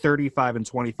 So they're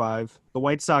 35-25. The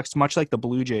White Sox, much like the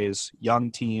Blue Jays, young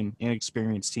team,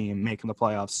 inexperienced team, making the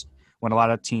playoffs when a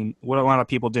lot of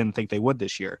people didn't think they would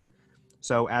this year.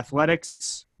 So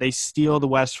Athletics, they steal the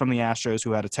West from the Astros,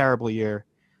 who had a terrible year,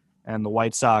 and the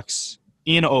White Sox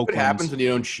in Oakland. What happens when you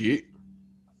don't cheat?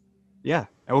 Yeah,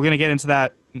 and we're going to get into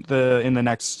that in the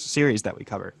next series that we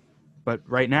cover. But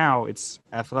right now, it's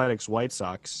Athletics, White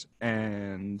Sox,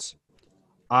 and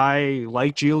I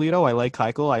like Giolito. I like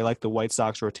Keuchel. I like the White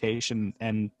Sox rotation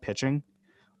and pitching.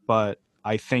 But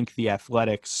I think the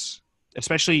Athletics,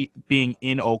 especially being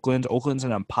in Oakland, Oakland's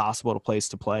an impossible place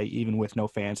to play, even with no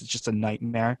fans. It's just a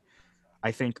nightmare.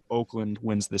 I think Oakland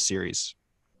wins the series.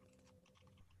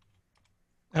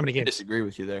 How many I games? disagree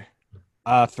with you there.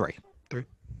 3. 3.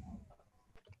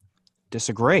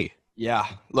 Disagree. Yeah.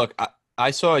 Look,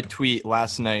 I saw a tweet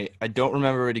last night. I don't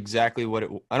remember exactly what it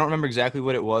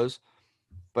was,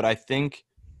 but I think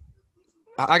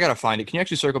I gotta find it. Can you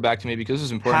actually circle back to me because this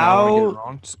is important? I don't wanna get it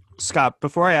wrong. Scott,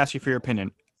 before I ask you for your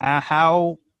opinion,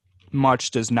 how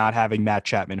much does not having Matt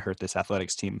Chapman hurt this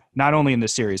Athletics team? Not only in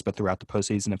this series, but throughout the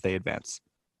postseason if they advance.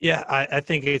 Yeah, I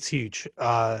think it's huge.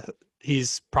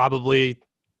 He's probably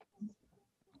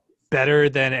better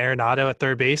than Arenado at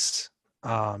third base.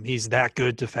 He's that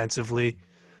good defensively.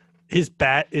 His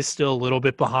bat is still a little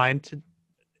bit behind,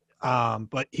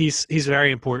 but he's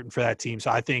very important for that team.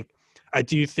 So I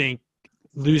do think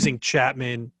losing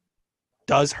Chapman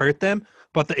does hurt them,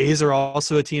 but the A's are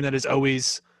also a team that has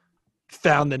always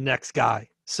found the next guy.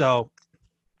 So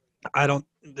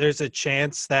there's a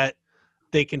chance that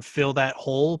they can fill that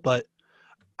hole, but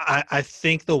I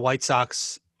think the White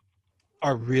Sox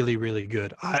are really, really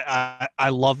good. I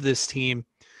love this team.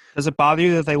 Does it bother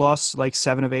you that they lost like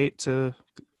 7 of 8 to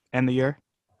end the year?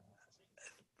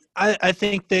 I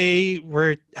think they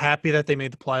were happy that they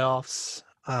made the playoffs.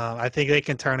 I think they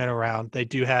can turn it around. They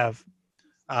do have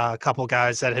a couple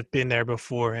guys that have been there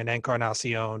before, and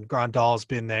Encarnacion, Grandal's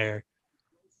been there.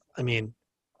 I mean,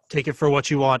 take it for what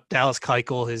you want. Dallas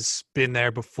Keuchel has been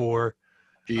there before.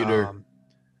 Cheater.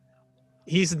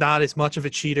 He's not as much of a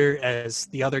cheater as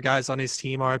the other guys on his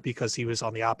team are because he was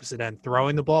on the opposite end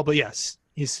throwing the ball. But yes,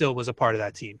 he still was a part of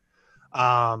that team.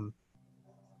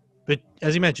 But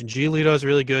as you mentioned, Giolito is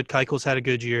really good. Keuchel's had a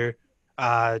good year.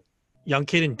 Young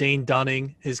kid in Dane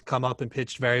Dunning has come up and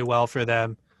pitched very well for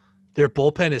them. Their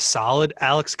bullpen is solid.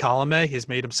 Alex Colomé has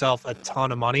made himself a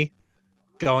ton of money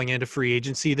going into free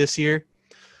agency this year.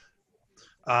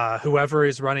 Whoever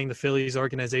is running the Phillies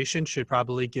organization should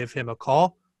probably give him a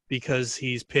call because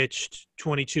he's pitched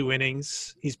 22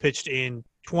 innings. He's pitched in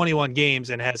 21 games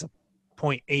and has a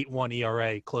 .81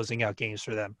 ERA closing out games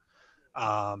for them.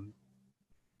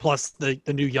 Plus the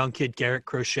new young kid, Garrett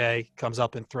Crochet, comes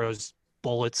up and throws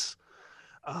bullets.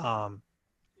 I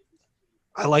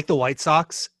like the White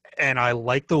Sox, and I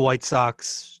like the White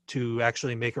Sox to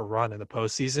actually make a run in the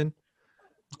postseason.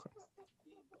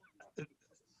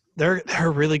 They're a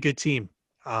really good team.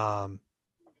 Jose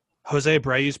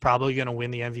Abreu is probably going to win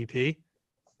the MVP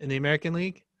in the American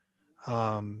League.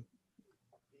 I'm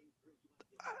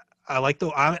going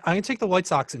to take the White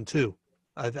Sox in 2.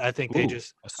 I think they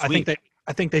just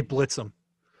I think they blitz them.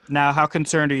 Now, how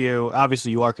concerned are you?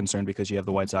 Obviously, you are concerned because you have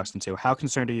the White Sox in 2. How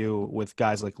concerned are you with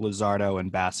guys like Luzardo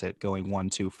and Bassett going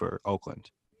 1-2 for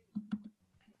Oakland?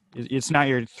 It's not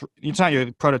your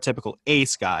prototypical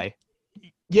ace guy.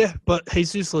 Yeah, but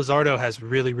Jesus Luzardo has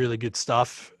really, really good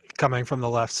stuff coming from the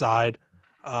left side.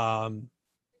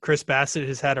 Chris Bassett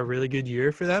has had a really good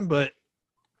year for them, but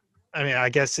I mean, I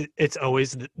guess it's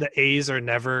always the A's are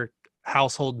never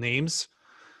household names.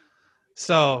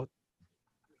 So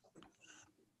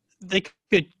they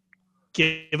could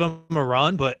give them a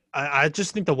run, but I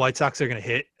just think the White Sox are going to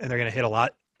hit, and they're going to hit a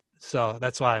lot. So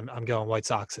that's why I'm going White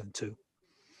Sox in 2.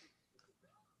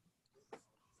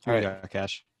 All right,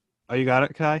 Cash. Oh, you got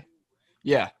it, Kai?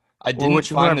 Yeah. I didn't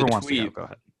find the tweet. Go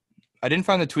ahead. I didn't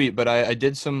find the tweet, but I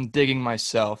did some digging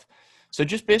myself. So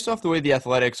just based off the way the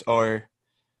Athletics their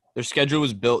schedule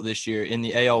was built this year in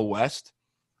the AL West,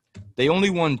 they only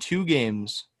won 2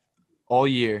 games all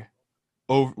year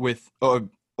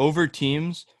over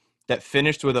teams that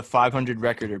finished with a 500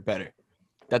 record or better.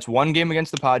 That's 1 game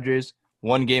against the Padres,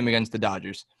 1 game against the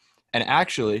Dodgers. And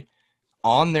actually,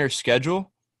 on their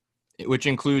schedule, which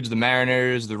includes the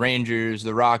Mariners, the Rangers,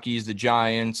 the Rockies, the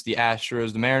Giants, the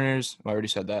Astros, the Mariners. I already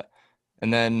said that.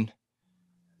 And then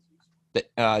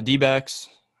the D-backs.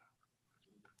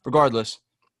 Regardless,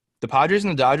 the Padres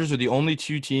and the Dodgers are the only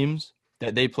 2 teams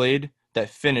that they played that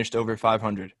finished over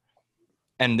 500.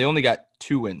 And they only got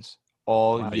 2 wins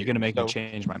all year. You're going to make me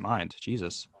change my mind.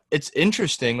 Jesus. It's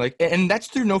interesting. And that's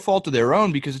through no fault of their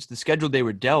own because it's the schedule they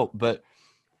were dealt. But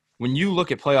when you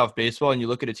look at playoff baseball and you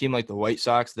look at a team like the White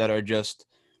Sox that are just,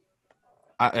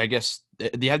 I guess,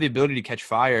 they have the ability to catch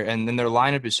fire, and then their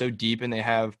lineup is so deep, and they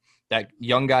have that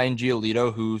young guy in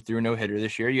Giolito who threw a no-hitter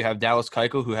this year. You have Dallas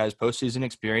Keuchel who has postseason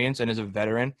experience and is a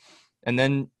veteran. And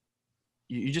then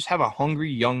you just have a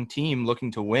hungry young team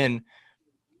looking to win.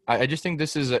 I just think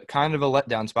this is kind of a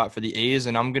letdown spot for the A's,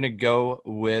 and I'm going to go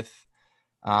with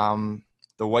the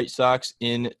White Sox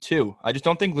in 2. I just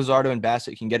don't think Luzardo and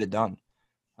Bassett can get it done.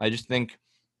 I just think,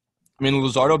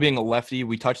 Luzardo being a lefty,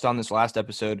 we touched on this last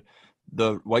episode,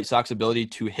 the White Sox ability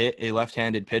to hit a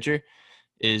left-handed pitcher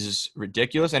is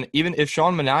ridiculous. And even if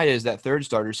Sean Manaea is that third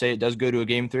starter, say it does go to a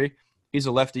game 3, he's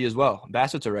a lefty as well.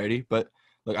 Bassett's a righty, but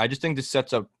look, I just think this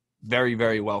sets up very,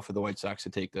 very well for the White Sox to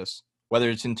take this.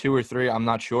 Whether it's in 2 or 3, I'm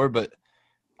not sure, but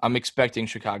I'm expecting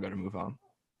Chicago to move on.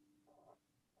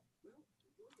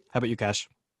 How about you, Cash?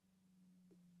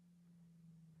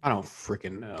 I don't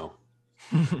freaking know.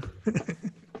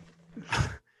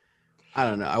 I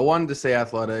don't know. I wanted to say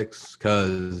Athletics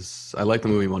because I like the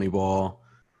movie Moneyball.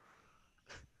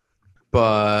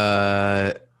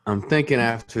 But I'm thinking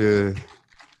after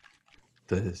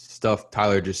the stuff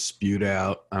Tyler just spewed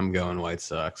out, I'm going White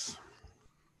Sox.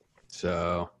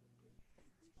 So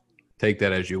take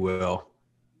that as you will.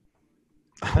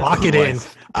 Lock it in.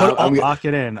 Lock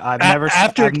it in.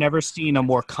 I've never seen a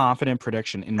more confident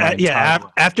prediction in my entire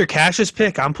life. After Cash's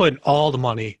pick, I'm putting all the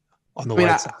money on the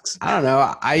White Sox. I don't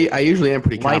know. I usually am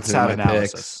pretty Lights out confident in my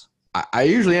analysis. picks. I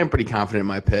usually am pretty confident in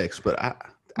my picks, but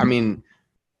I mean,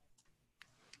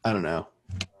 I don't know.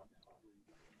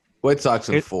 White Sox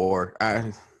in 4.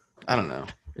 I don't know.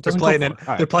 They're playing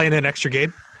an extra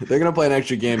game. They're gonna play an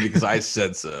extra game because I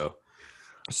said so.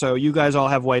 So you guys all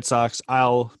have White Sox.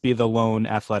 I'll be the lone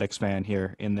Athletics fan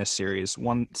here in this series.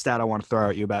 One stat I want to throw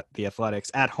at you about the Athletics: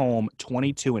 at home,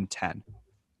 22-10.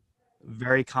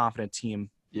 Very confident team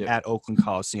at Oakland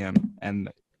Coliseum, and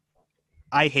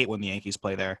I hate when the Yankees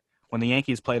play there. When the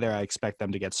Yankees play there, I expect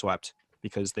them to get swept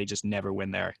because they just never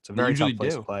win there. It's a very tough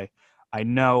place to play. I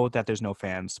know that there's no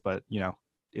fans, but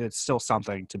it's still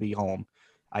something to be home.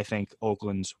 I think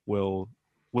Oakland will,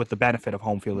 with the benefit of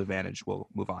home field advantage, will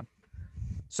move on.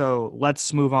 So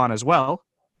let's move on as well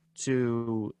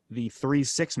to the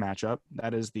 3-6 matchup.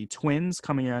 That is the Twins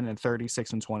coming in at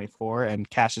 36-24, and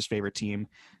Cash's favorite team,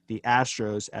 the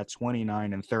Astros, at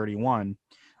 29-31.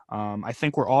 I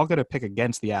think we're all going to pick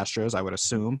against the Astros, I would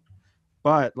assume.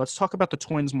 But let's talk about the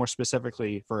Twins more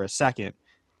specifically for a second.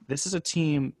 This is a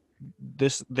team.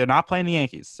 They're not playing the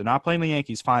Yankees. They're not playing the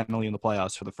Yankees finally in the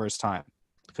playoffs for the first time,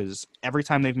 because every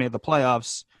time they've made the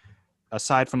playoffs,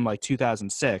 aside from like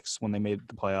 2006 when they made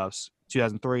the playoffs,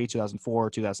 2003, 2004,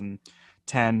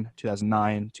 2010,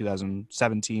 2009,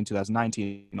 2017,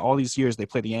 2019, all these years they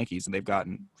played the Yankees and they've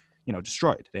gotten,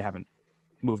 destroyed. They haven't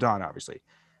moved on, obviously.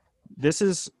 This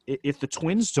is, if the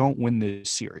Twins don't win this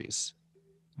series,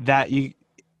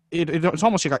 it's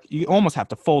almost like you almost have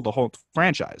to fold the whole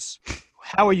franchise.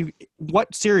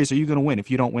 What series are you going to win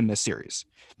if you don't win this series?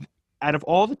 Out of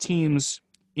all the teams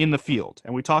in the field,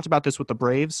 and we talked about this with the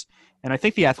Braves, and I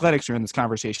think the Athletics are in this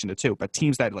conversation too, but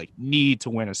teams that need to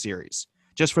win a series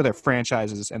just for their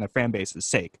franchises and their fan base's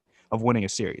sake of winning a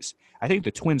series. I think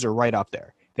the Twins are right up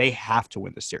there. They have to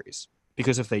win the series,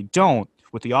 because if they don't,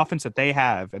 with the offense that they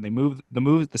have, and they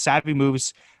the savvy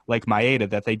moves like Maeda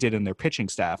that they did in their pitching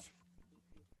staff,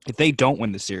 if they don't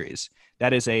win the series,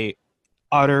 that is a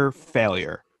utter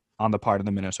failure on the part of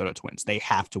the Minnesota Twins. They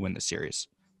have to win the series.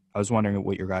 I was wondering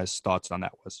what your guys' thoughts on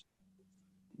that was.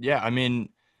 Yeah, I mean,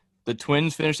 the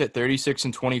Twins finished at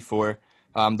 36-24.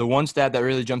 The one stat that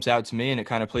really jumps out to me, and it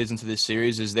kind of plays into this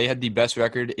series, is they had the best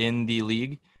record in the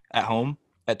league at home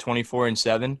at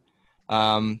 24-7.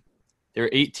 They were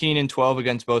 18-12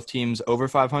 against both teams over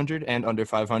 500 and under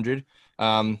 500.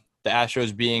 The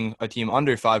Astros being a team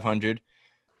under 500.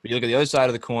 But you look at the other side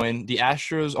of the coin, the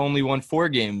Astros only won 4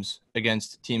 games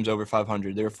against teams over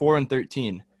 500. They were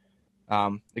 4-13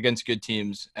 against good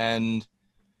teams. And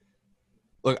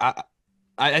look,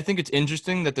 I think it's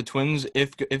interesting that the Twins,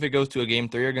 if it goes to a Game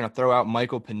 3, are going to throw out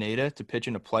Michael Pineda to pitch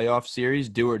in a playoff series,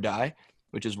 do or die,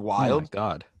 which is wild. Oh, my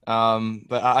God.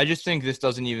 But I just think this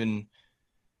doesn't even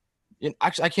 –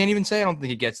 actually, I can't even say I don't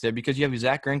think it gets there, because you have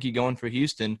Zach Greinke going for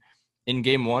Houston in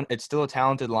Game 1. It's still a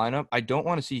talented lineup. I don't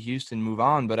want to see Houston move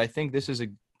on, but I think this is a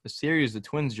series the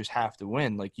Twins just have to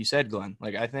win, like you said, Glenn.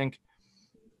 I think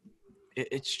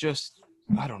it's just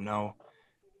 – I don't know.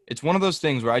 It's one of those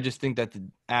things where I just think that the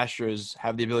Astros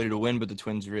have the ability to win, but the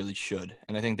Twins really should,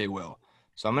 and I think they will.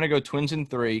 So I'm going to go Twins in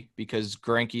 3, because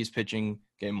Greinke's pitching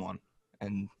Game 1,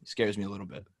 and it scares me a little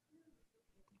bit.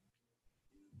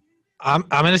 I'm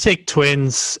going to take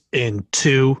Twins in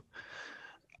 2.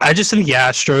 I just think the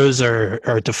Astros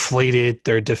are deflated.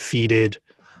 They're defeated.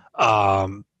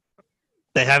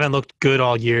 They haven't looked good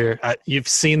all year. You've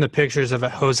seen the pictures of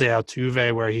Jose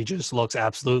Altuve where he just looks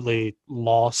absolutely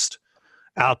lost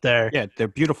out there. Yeah, they're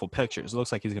beautiful pictures. It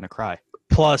looks like he's going to cry.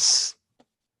 Plus,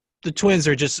 the Twins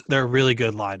they're a really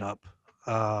good lineup.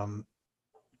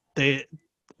 They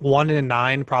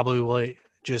 1-9 probably.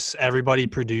 Just everybody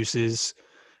produces.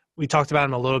 We talked about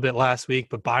him a little bit last week,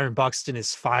 but Byron Buxton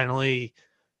is finally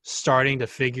starting to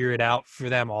figure it out for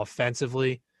them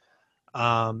offensively.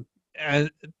 And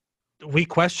we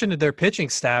questioned their pitching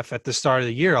staff at the start of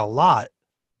the year a lot.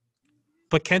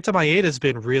 But Kenta Maeda has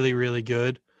been really, really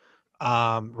good.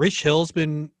 Rich Hill's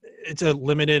it's a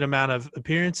limited amount of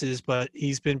appearances, but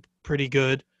he's been pretty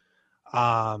good.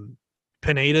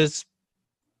 Pineda's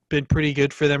been pretty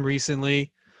good for them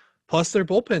recently. Plus, their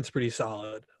bullpen's pretty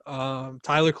solid.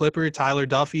 Tyler Clippard, Tyler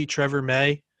Duffy, Trevor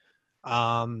May,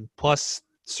 plus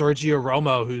Sergio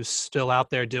Romo, who's still out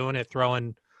there doing it,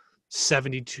 throwing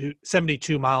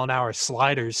 72 mile-an-hour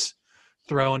sliders,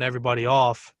 throwing everybody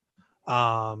off.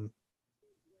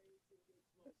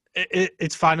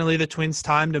 It's finally the Twins'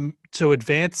 time to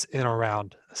advance in a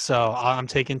round. So I'm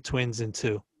taking Twins in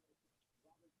 2.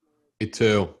 Me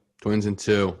too. Twins in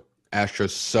 2. Astros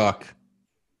suck.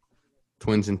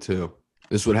 Twins in 2.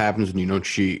 This is what happens when you don't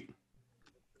cheat.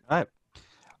 All right.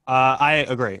 I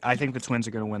agree. I think the Twins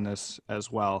are going to win this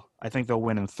as well. I think they'll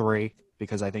win in 3,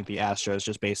 because I think the Astros,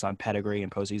 just based on pedigree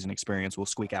and postseason experience, will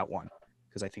squeak out 1,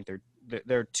 because I think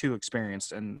they're too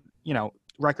experienced and,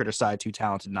 record aside, too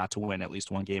talented not to win at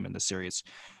least 1 game in this series.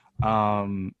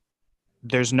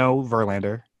 There's no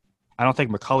Verlander. I don't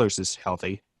think McCullers is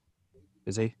healthy.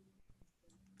 Is he?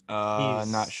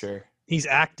 Not sure. He's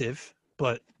active,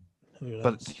 but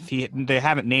they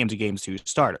haven't named a Game 2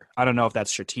 starter. I don't know if that's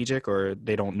strategic or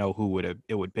they don't know who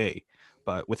it would be.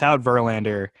 But without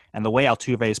Verlander and the way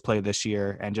Altuve's played this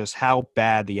year and just how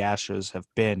bad the Astros have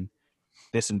been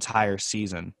this entire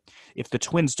season, if the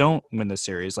Twins don't win the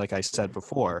series, like I said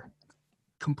before,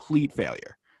 complete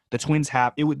failure. The Twins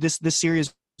have it. This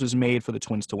series was made for the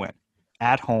Twins to win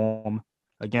at home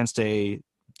against a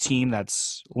team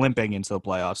that's limping into the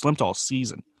playoffs, limped all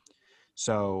season.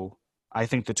 So I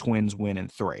think the Twins win in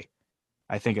 3.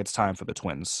 I think it's time for the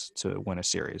Twins to win a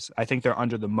series. I think they're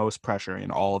under the most pressure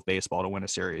in all of baseball to win a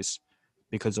series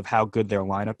because of how good their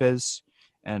lineup is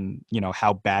and,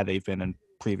 how bad they've been in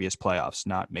previous playoffs,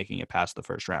 not making it past the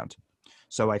first round.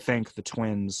 So I think the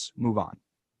Twins move on.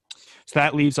 So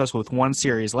that leaves us with one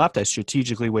series left. I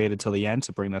strategically waited till the end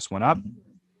to bring this one up.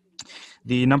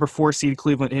 The number 4 seed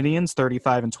Cleveland Indians,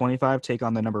 35-25, take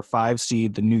on the number 5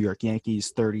 seed, the New York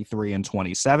Yankees,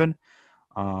 33-27.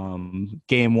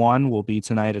 Game 1 will be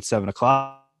tonight at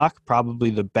 7:00. Probably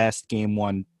the best Game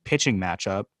 1 pitching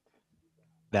matchup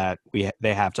that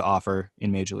they have to offer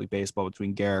in Major League Baseball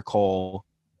between Garrett Cole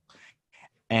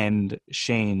and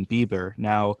Shane Bieber.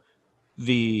 Now,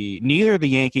 neither the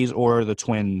Yankees or the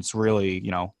Twins really,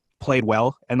 played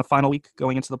well in the final week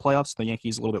going into the playoffs. The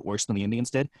Yankees a little bit worse than the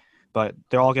Indians did, but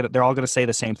they're all gonna say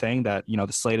the same thing, that the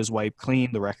slate is wiped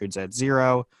clean, the record's at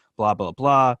 0, blah blah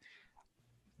blah.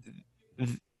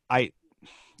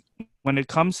 When it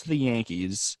comes to the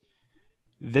Yankees,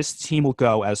 this team will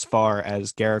go as far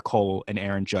as Garrett Cole and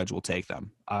Aaron Judge will take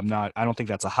them. I don't think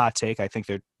that's a hot take. I think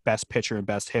their best pitcher and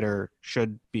best hitter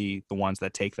should be the ones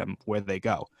that take them where they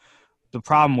go. The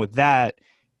problem with that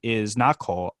is not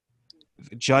Cole.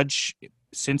 Judge,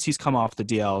 since he's come off the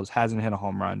DLs, hasn't hit a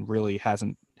home run, really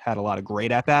hasn't had a lot of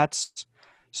great at-bats,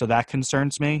 so that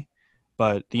concerns me.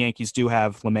 But the Yankees do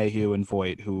have LeMahieu and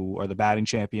Voit, who are the batting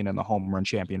champion and the home run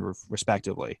champion,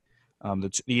 respectively.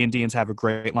 The Indians have a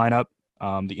great lineup.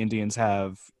 The Indians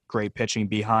have great pitching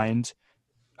behind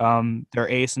their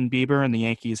ace and Bieber, and the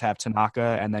Yankees have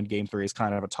Tanaka, and then Game 3 is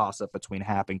kind of a toss-up between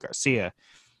Happ and Garcia.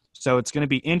 So it's going to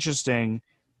be interesting.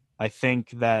 I think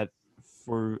the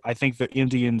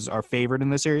Indians are favored in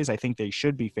this series. I think they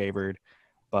should be favored,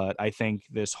 but I think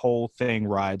this whole thing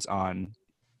rides on,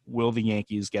 will the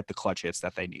Yankees get the clutch hits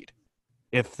that they need?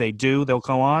 If they do, they'll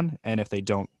go on, and if they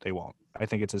don't, they won't. I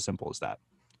think it's as simple as that.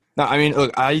 No, I mean,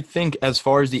 look, I think as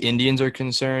far as the Indians are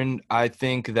concerned, I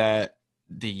think that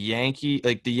the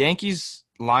Yankees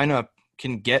lineup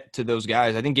can get to those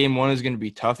guys. I think Game 1 is going to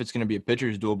be tough. It's going to be a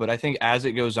pitcher's duel, but I think as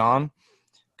it goes on,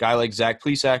 guy like Zach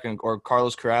Plesac or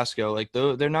Carlos Carrasco,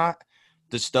 they're not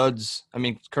the studs. I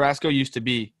mean, Carrasco used to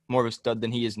be more of a stud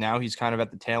than he is now. He's kind of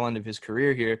at the tail end of his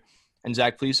career here, and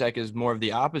Zach Plesac is more of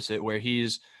the opposite, where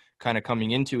he's kind of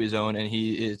coming into his own, and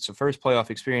it's a first playoff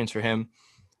experience for him,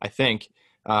 I think.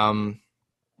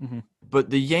 But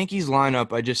the Yankees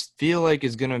lineup, I just feel like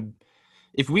is going to,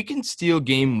 if we can steal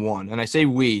Game 1, and I say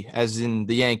we as in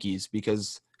the Yankees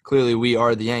because clearly we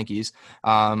are the Yankees.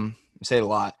 I say it a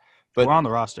lot, but we're on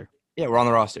the roster. Yeah, we're on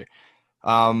the roster.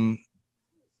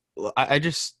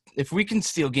 If we can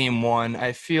steal Game 1,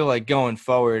 I feel like going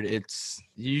forward,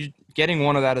 getting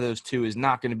one out of those two is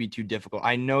not going to be too difficult.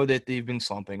 I know that they've been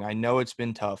slumping. I know it's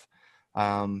been tough.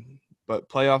 But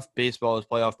playoff baseball is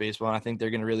playoff baseball, and I think they're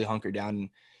going to really hunker down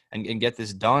and get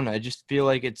this done. I just feel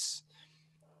like it's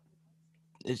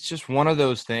just one of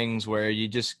those things where you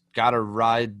just got to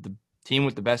ride the team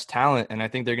with the best talent, and I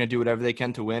think they're going to do whatever they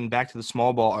can to win. Back to the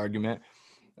small ball argument.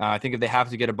 I think if they have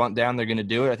to get a bunt down, they're going to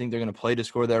do it. I think they're going to play to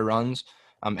score their runs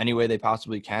any way they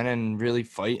possibly can and really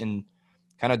fight and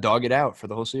kind of dog it out for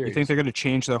the whole series. You think they're going to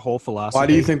change their whole philosophy? Why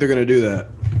do you think they're going to do that?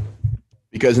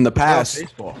 Because in the past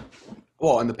 –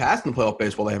 in the playoff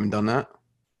baseball, they haven't done that.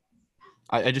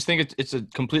 I just think it's a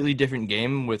completely different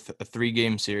game with a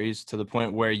 3-game series to the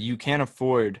point where you can't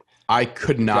afford. I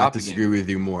could not disagree with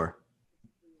you more.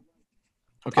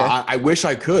 Okay. I wish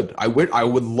I could. I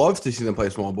would love to see them play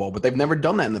small ball, but they've never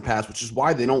done that in the past, which is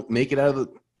why they don't make it out of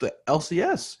the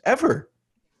LCS ever.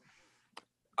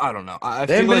 I don't know.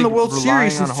 They haven't been in the World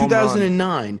Series since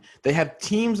 2009. They have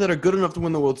teams that are good enough to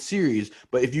win the World Series,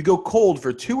 but if you go cold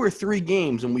for 2 or 3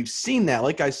 games, and we've seen that,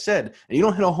 like I said, and you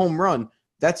don't hit a home run,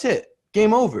 that's it.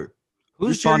 Game over.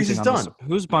 Who's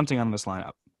bunting on this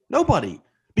lineup? Nobody.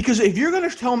 Because if you're going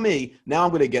to tell me, now I'm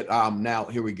going to get now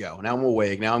here we go. Now I'm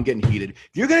awake. Now I'm getting heated. If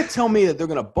you're going to tell me that they're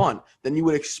going to bunt, then you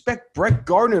would expect Brett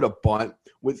Gardner to bunt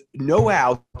with no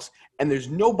outs, and there's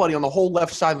nobody on the whole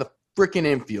left side of the freaking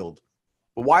infield.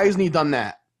 But why hasn't he done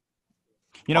that?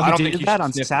 He did that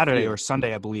on Saturday or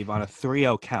Sunday, I believe, on a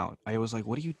 3-0 count. I was like,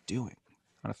 what are you doing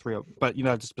on a 3-0? But,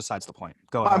 just besides the point.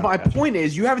 Go ahead. My point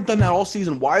is, you haven't done that all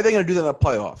season. Why are they going to do that in the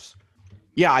playoffs?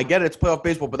 Yeah, I get it. It's playoff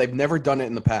baseball, but they've never done it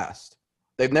in the past.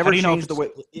 They've never changed the way.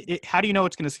 How do you know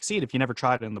it's going to succeed if you never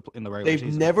tried it in the regular season?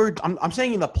 They've never. I'm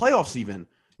saying in the playoffs even.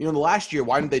 The last year,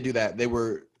 why didn't they do that? They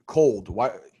were cold.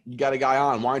 Why you got a guy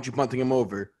on? Why aren't you punting him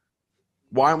over?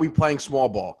 Why aren't we playing small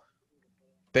ball?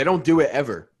 They don't do it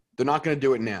ever. They're not going to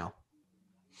do it now,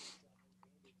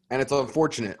 and it's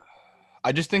unfortunate.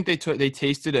 I just think they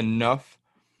tasted enough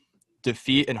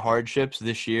defeat and hardships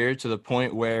this year to the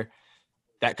point where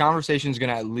that conversation is going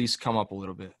to at least come up a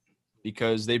little bit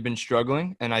because they've been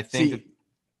struggling. And I think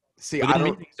I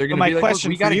don't. they're going to my be like, question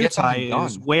we for got to you, get Ty, something done.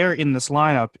 is where in this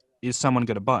lineup is someone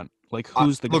going to bunt? Like,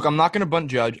 who's the Look, I'm not going to bunt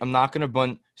Judge. I'm not going to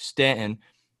bunt Stanton.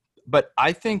 But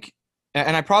I think,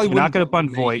 and I probably You're wouldn't not going to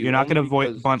bunt LeMahieu Voit. You're not going to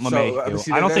because- bunt So, LeMahieu.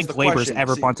 see, I don't there's think the Glaber's question.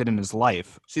 ever See- bunted in his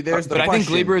life. See, there's the But I think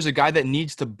question. Glaber is a guy that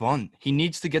needs to bunt. He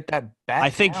needs to get that bat I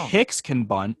think down. Hicks can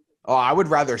bunt. Oh, I would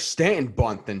rather Stanton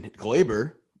bunt than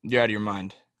Glaber. You're out of your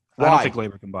mind. I don't Why? think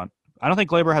Glaber can bunt. I don't think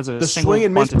Glaber has a The single swing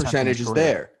and miss bunt attempt in his percentage is career.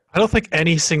 there. I don't think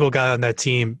any single guy on that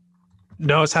team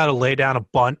knows how to lay down a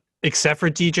bunt except for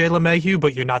DJ LeMahieu,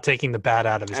 but you're not taking the bat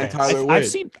out of his And hands. Tyler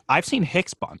Wade. I've seen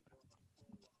Hicks bunt,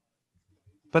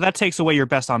 but that takes away your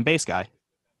best on base guy.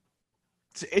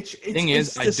 It's Thing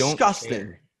is, I don't disgusting.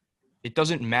 care. It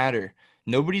doesn't matter.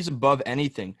 Nobody's above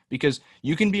anything because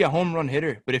you can be a home run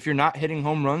hitter, but if you're not hitting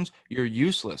home runs, you're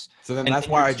useless. So then And that's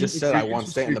your why I team- just if said you're I want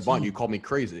useless Stanton for to your bunt. You team- called me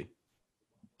crazy.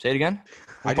 Say it again.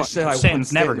 I just said I want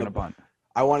Stanton's never Stanton going to bunt.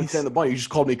 I wanted Stanton to bunt. You just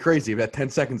called me crazy about 10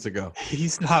 seconds ago.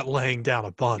 He's not laying down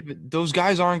a bunt. But those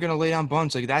guys aren't going to lay down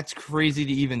bunts. Like that's crazy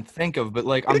to even think of. But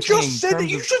like You I'm saying, just in said that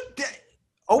terms you of- should.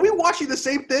 Are we watching the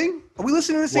same thing? Are we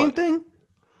listening to the same What? thing?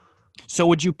 So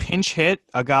would you pinch hit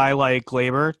a guy like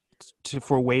Glaber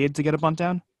for Wade to get a bunt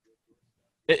down?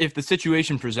 if the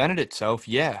situation presented itself,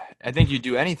 yeah, I think you'd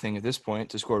do anything at this point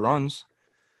to score runs.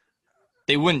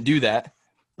 They wouldn't do that,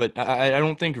 but I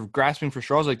don't think grasping for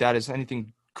straws like that is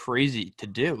anything crazy to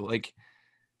do. Like,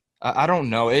 I don't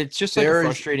know. It's just like There a is-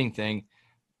 frustrating thing.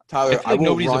 Tyler, feel I like will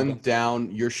nobody's run above-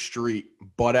 down your street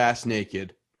butt ass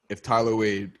naked if Tyler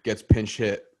Wade gets pinch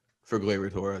hit for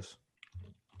Gleyber Torres.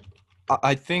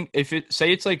 I think if it's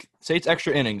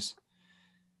extra innings,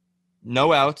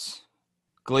 no outs,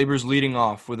 Glaber's leading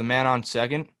off with a man on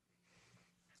second.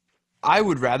 I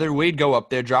would rather Wade go up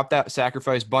there, drop that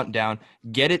sacrifice bunt down,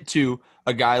 get it to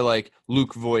a guy like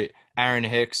Luke Voit, Aaron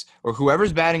Hicks, or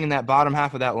whoever's batting in that bottom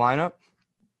half of that lineup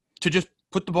to just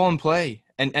put the ball in play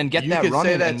and get You that could run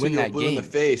say and that to win your that blue in the game.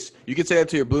 face. You could say that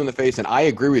to your blue in the face, and I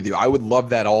agree with you. I would love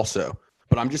that also.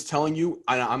 But I'm just telling you,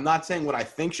 I'm not saying what I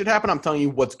think should happen. I'm telling you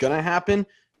what's going to happen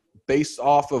based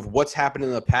off of what's happened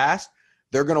in the past.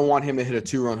 They're going to want him to hit a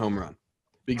 2-run home run.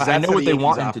 Because I that's know how what the they Yankees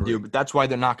want him to operate. do, but that's why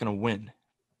they're not going to win.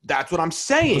 That's what I'm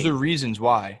saying. Those are reasons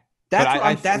why. That's But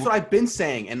what that's what I've been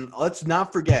saying. And let's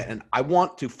not forget, and I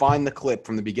want to find the clip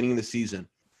from the beginning of the season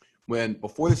when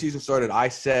before the season started, I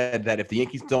said that if the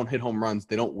Yankees don't hit home runs,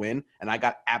 they don't win. And I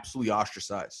got absolutely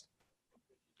ostracized.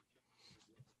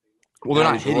 Well, they're I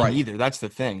not was hitting right. either. That's the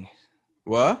thing.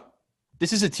 What?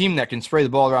 This is a team that can spray the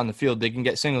ball around the field. They can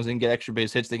get singles, they can get extra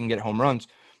base hits, they can get home runs.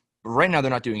 But right now,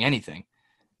 they're not doing anything.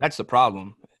 That's the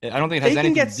problem. I don't think it has They can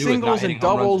anything get to do with not singles hitting and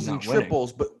home runs doubles and and not winning.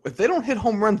 triples, but if they don't hit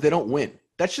home runs, they don't win.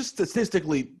 That's just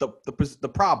statistically the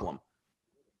problem.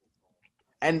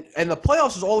 And the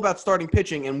playoffs is all about starting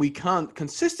pitching, and we can't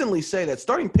consistently say that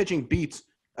starting pitching beats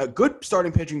good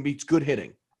starting pitching beats good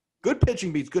hitting. Good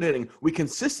pitching beats good hitting. We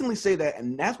consistently say that,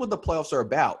 and that's what the playoffs are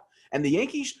about. And the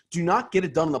Yankees do not get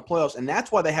it done in the playoffs, and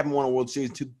that's why they haven't won a World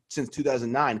Series since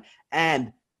 2009.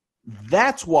 And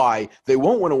that's why they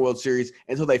won't win a World Series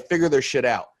until they figure their shit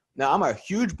out. Now, I'm a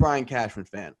huge Brian Cashman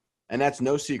fan, and that's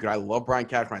no secret. I love Brian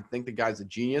Cashman. I think the guy's a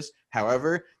genius.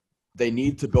 However, they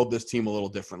need to build this team a little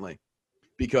differently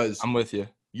because I'm with you.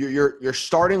 your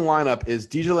starting lineup is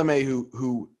DJ LeMahieu,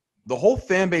 who the whole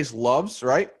fan base loves,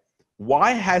 right?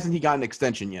 Why hasn't he gotten an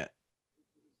extension yet?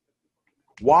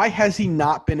 Why has he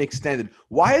not been extended?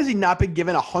 Why has he not been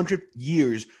given 100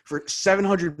 years for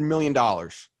 $700 million?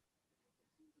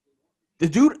 The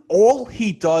dude, all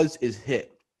he does is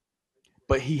hit.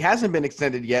 But he hasn't been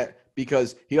extended yet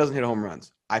because he doesn't hit home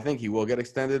runs. I think he will get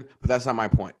extended, but that's not my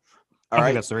point. All I think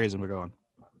right. that's the reason we're going.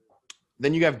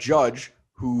 Then you have Judge,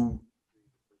 who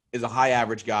is a high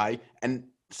average guy, and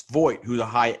Voit, who's a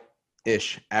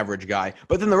high-ish average guy.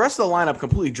 But then the rest of the lineup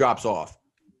completely drops off.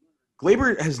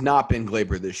 Glaber has not been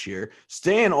Glaber this year.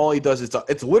 Stanton, all he does is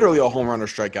it's literally a home run or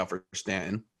strikeout for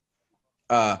Stanton.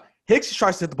 Hicks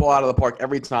tries to hit the ball out of the park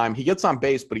every time. He gets on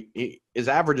base, but his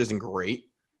average isn't great.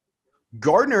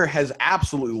 Gardner has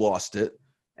absolutely lost it,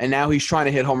 and now he's trying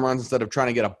to hit home runs instead of trying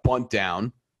to get a bunt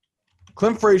down.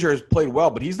 Clint Frazier has played well,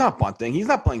 but he's not bunting. He's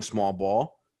not playing small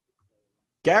ball.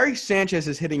 Gary Sanchez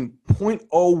is hitting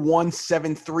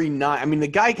 .01739. I mean, the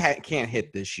guy can't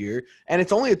hit this year, and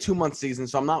it's only a 2-month season,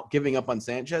 so I'm not giving up on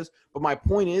Sanchez. But my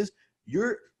point is,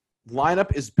 your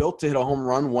lineup is built to hit a home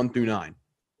run 1 through 9,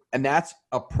 and that's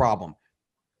a problem.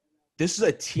 This is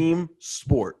a team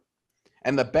sport,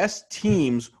 and the best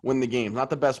teams win the games, not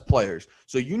the best players.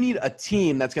 So you need a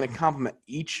team that's going to complement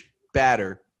each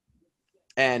batter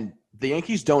And the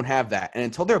Yankees don't have that. And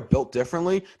until they're built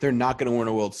differently, they're not going to win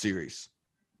a World Series.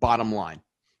 Bottom line.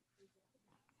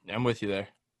 I'm with you there.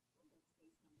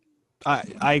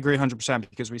 I agree 100%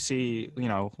 because we see,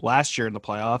 last year in the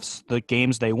playoffs, the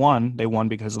games they won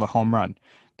because of the home run.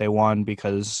 They won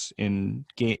because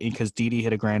Didi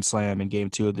hit a grand slam in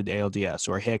Game 2 of the ALDS,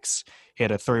 or Hicks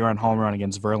hit a 3-run home run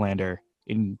against Verlander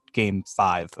in Game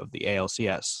 5 of the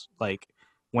ALCS. Like,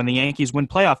 when the Yankees win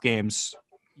playoff games,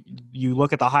 you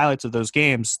look at the highlights of those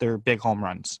games, they're big home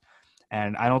runs.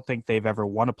 And I don't think they've ever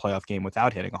won a playoff game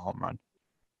without hitting a home run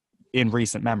in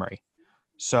recent memory.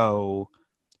 So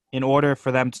in order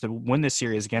for them to win this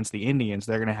series against the Indians,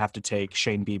 they're going to have to take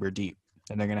Shane Bieber deep,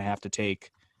 and they're going to have to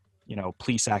take,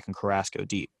 Plesac and Carrasco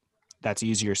deep. That's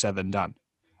easier said than done.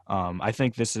 I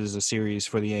think this is a series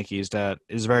for the Yankees that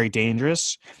is very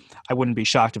dangerous. I wouldn't be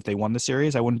shocked if they won the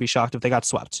series. I wouldn't be shocked if they got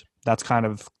swept. That's kind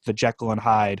of the Jekyll and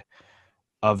Hyde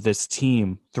of this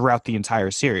team throughout the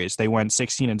entire series. They went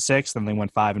 16-6, then they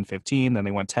went 5-15, then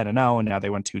they went 10-0, and now they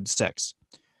went 2-6.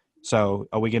 So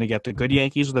are we going to get the good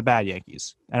Yankees or the bad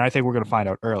Yankees? And I think we're going to find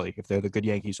out early if they're the good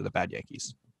Yankees or the bad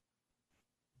Yankees.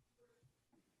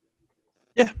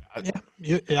 Yeah.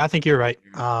 I think you're right.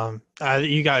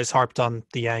 You guys harped on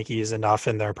the Yankees enough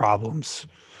and their problems.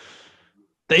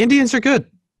 The Indians are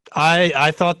good.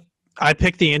 I thought I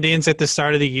picked the Indians at the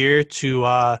start of the year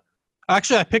to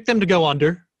actually I picked them to go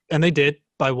under, and they did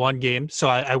by 1 game, so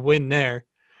I win there.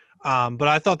 But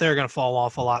I thought they were going to fall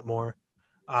off a lot more.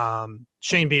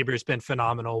 Shane Bieber's been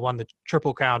phenomenal, won the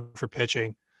Triple Crown for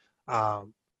pitching.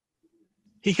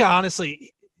 He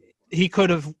could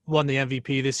have won the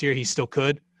MVP this year. He still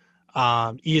could.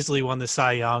 Easily won the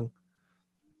Cy Young.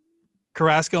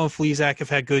 Carrasco and Plesac have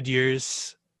had good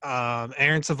years.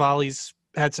 Aaron Savali's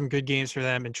had some good games for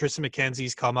them, and Tristan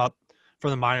McKenzie's come up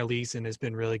from the minor leagues and has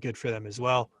been really good for them as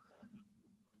well.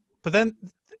 But then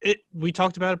we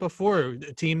talked about it before,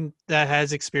 a team that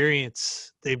has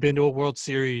experience. They've been to a World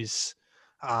Series.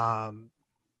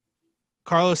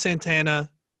 Carlos Santana,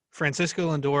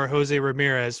 Francisco Lindor, Jose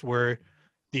Ramirez were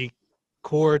the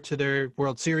core to their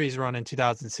World Series run in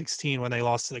 2016 when they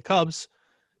lost to the Cubs,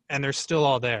 and they're still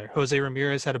all there. Jose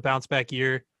Ramirez had a bounce-back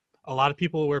year. A lot of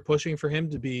people were pushing for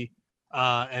him to be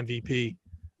MVP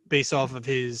based off of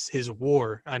his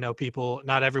WAR. I know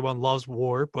not everyone loves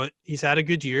WAR, but he's had a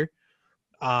good year.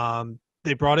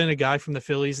 They brought in a guy from the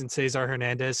Phillies and Cesar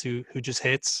Hernandez who just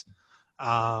hits.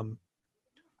 I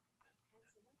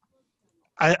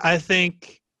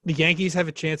think the Yankees have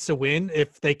a chance to win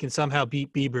if they can somehow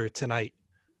beat Bieber tonight.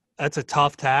 That's a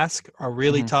tough task, a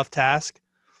really tough task.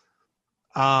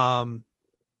 Because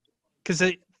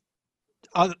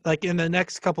like in the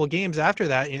next couple of games after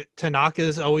that,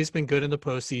 Tanaka's always been good in the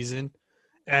postseason,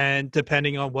 and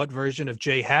depending on what version of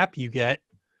J Happ you get,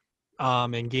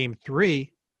 in Game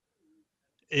 3,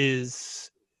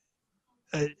 is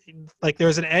like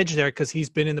there's an edge there because he's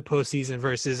been in the postseason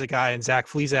versus a guy in Zach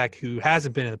Plesac who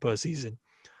hasn't been in the postseason.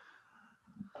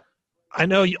 I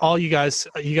know you guys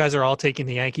are all taking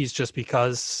the Yankees just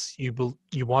because you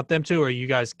want them to, or are you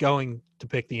guys going to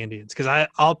pick the Indians? Because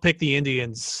I'll pick the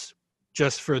Indians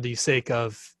just for the sake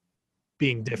of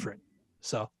being different.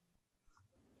 So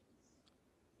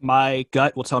my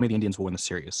gut will tell me the Indians will win the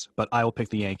series, but I will pick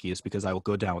the Yankees because I will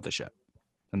go down with the ship,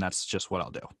 and that's just what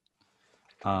I'll do.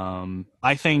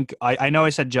 I think I know I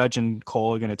said Judge and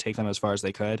Cole are going to take them as far as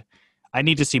they could. I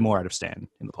need to see more out of Stan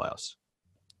in the playoffs.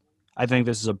 I think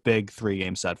this is a big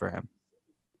 3-game set for him.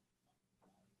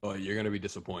 Oh, you're going to be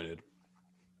disappointed.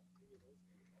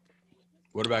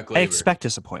 What about Gleyber? I expect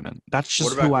disappointment. That's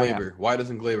just what about who Gleyber? I am. Why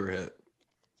doesn't Gleyber hit?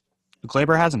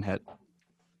 Gleyber hasn't hit.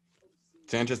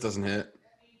 Sanchez doesn't hit.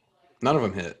 None of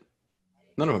them hit.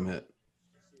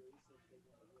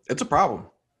 It's a problem.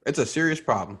 It's a serious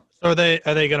problem. So are they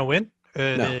going to win?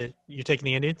 No. You taking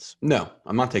the Indians? No,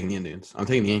 I'm not taking the Indians. I'm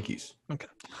taking the Yankees. Okay.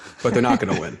 But they're not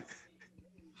going to win.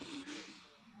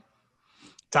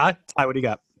 Ty, what do you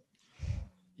got?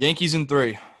 Yankees in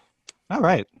 3. All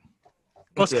right.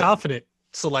 most it. confident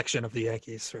selection of the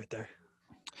Yankees right there.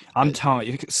 I'm telling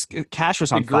you, Cash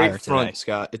was on It's a great fire front, today.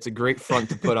 Scott. It's a great front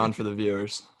to put on for the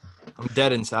viewers. I'm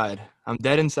dead inside.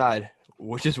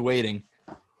 We're just waiting.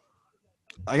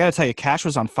 I got to tell you, Cash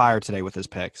was on fire today with his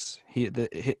picks. He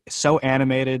so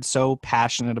animated, so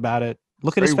passionate about it.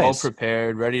 Look at Very his well face.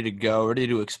 prepared, ready to go, ready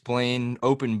to explain,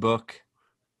 open book.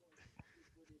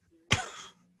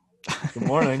 Good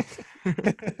morning.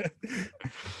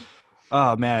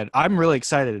 Oh man, I'm really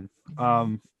excited.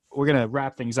 We're gonna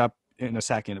wrap things up in a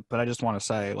second, but I just want to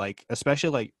say,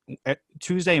 especially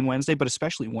Tuesday and Wednesday, but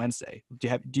especially Wednesday.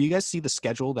 Do you guys see the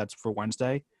schedule that's for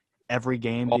Wednesday? every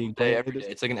game All being day, played. every day.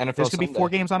 It's like an NFL There's going to be 4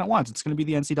 Sunday. games on at once. It's going to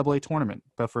be the NCAA tournament,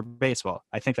 but for baseball.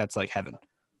 I think that's like heaven.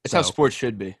 It's how sports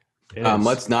should be. It is.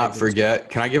 Let's not forget.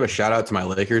 Can I give a shout out to my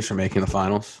Lakers for making the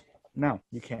finals? No,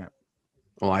 you can't.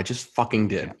 Well, I just fucking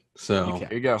did. You So can't.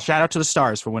 Here you go. Shout out to the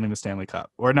Stars for winning the Stanley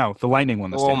Cup. Or no, the Lightning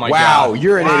won the Oh Stanley my Cup. wow, God.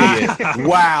 you're an Wow. idiot.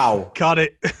 Wow. Got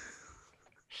it. At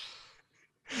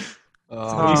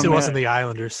least it man. wasn't the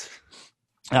Islanders.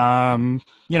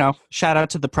 Shout out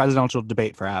to the presidential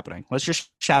debate for happening. Let's just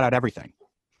shout out everything.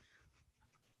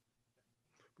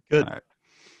 Good. All right.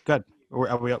 Good.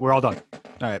 We're all done.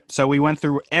 All right. So we went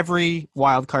through every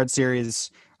wild card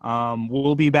series.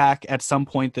 We'll be back at some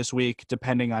point this week,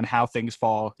 depending on how things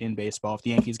fall in baseball. If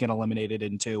the Yankees get eliminated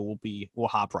in 2, we'll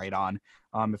hop right on.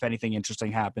 If anything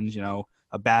interesting happens,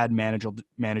 a bad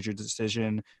manager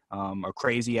decision, a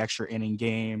crazy extra inning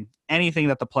game, anything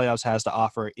that the playoffs has to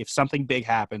offer. If something big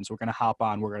happens, we're gonna hop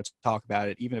on. We're gonna talk about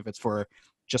it, even if it's for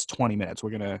just 20 minutes.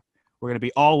 We're gonna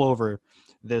be all over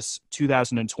this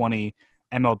 2020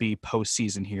 MLB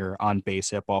postseason here on Base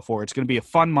Hit Ball 4. It's gonna be a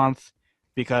fun month,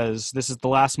 because this is the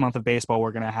last month of baseball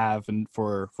we're going to have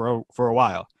for a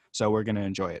while. So we're going to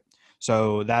enjoy it.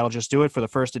 So that'll just do it for the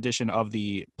first edition of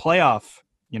the playoff,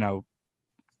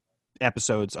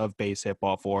 episodes of Base Hit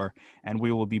Ball 4. And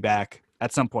we will be back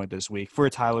at some point this week. For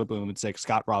Tyler Blumenstick,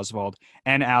 Scott Roswald,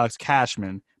 and Alex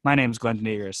Cashman, my name is Glenn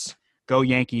Denegris. Go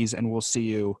Yankees, and we'll see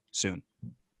you soon.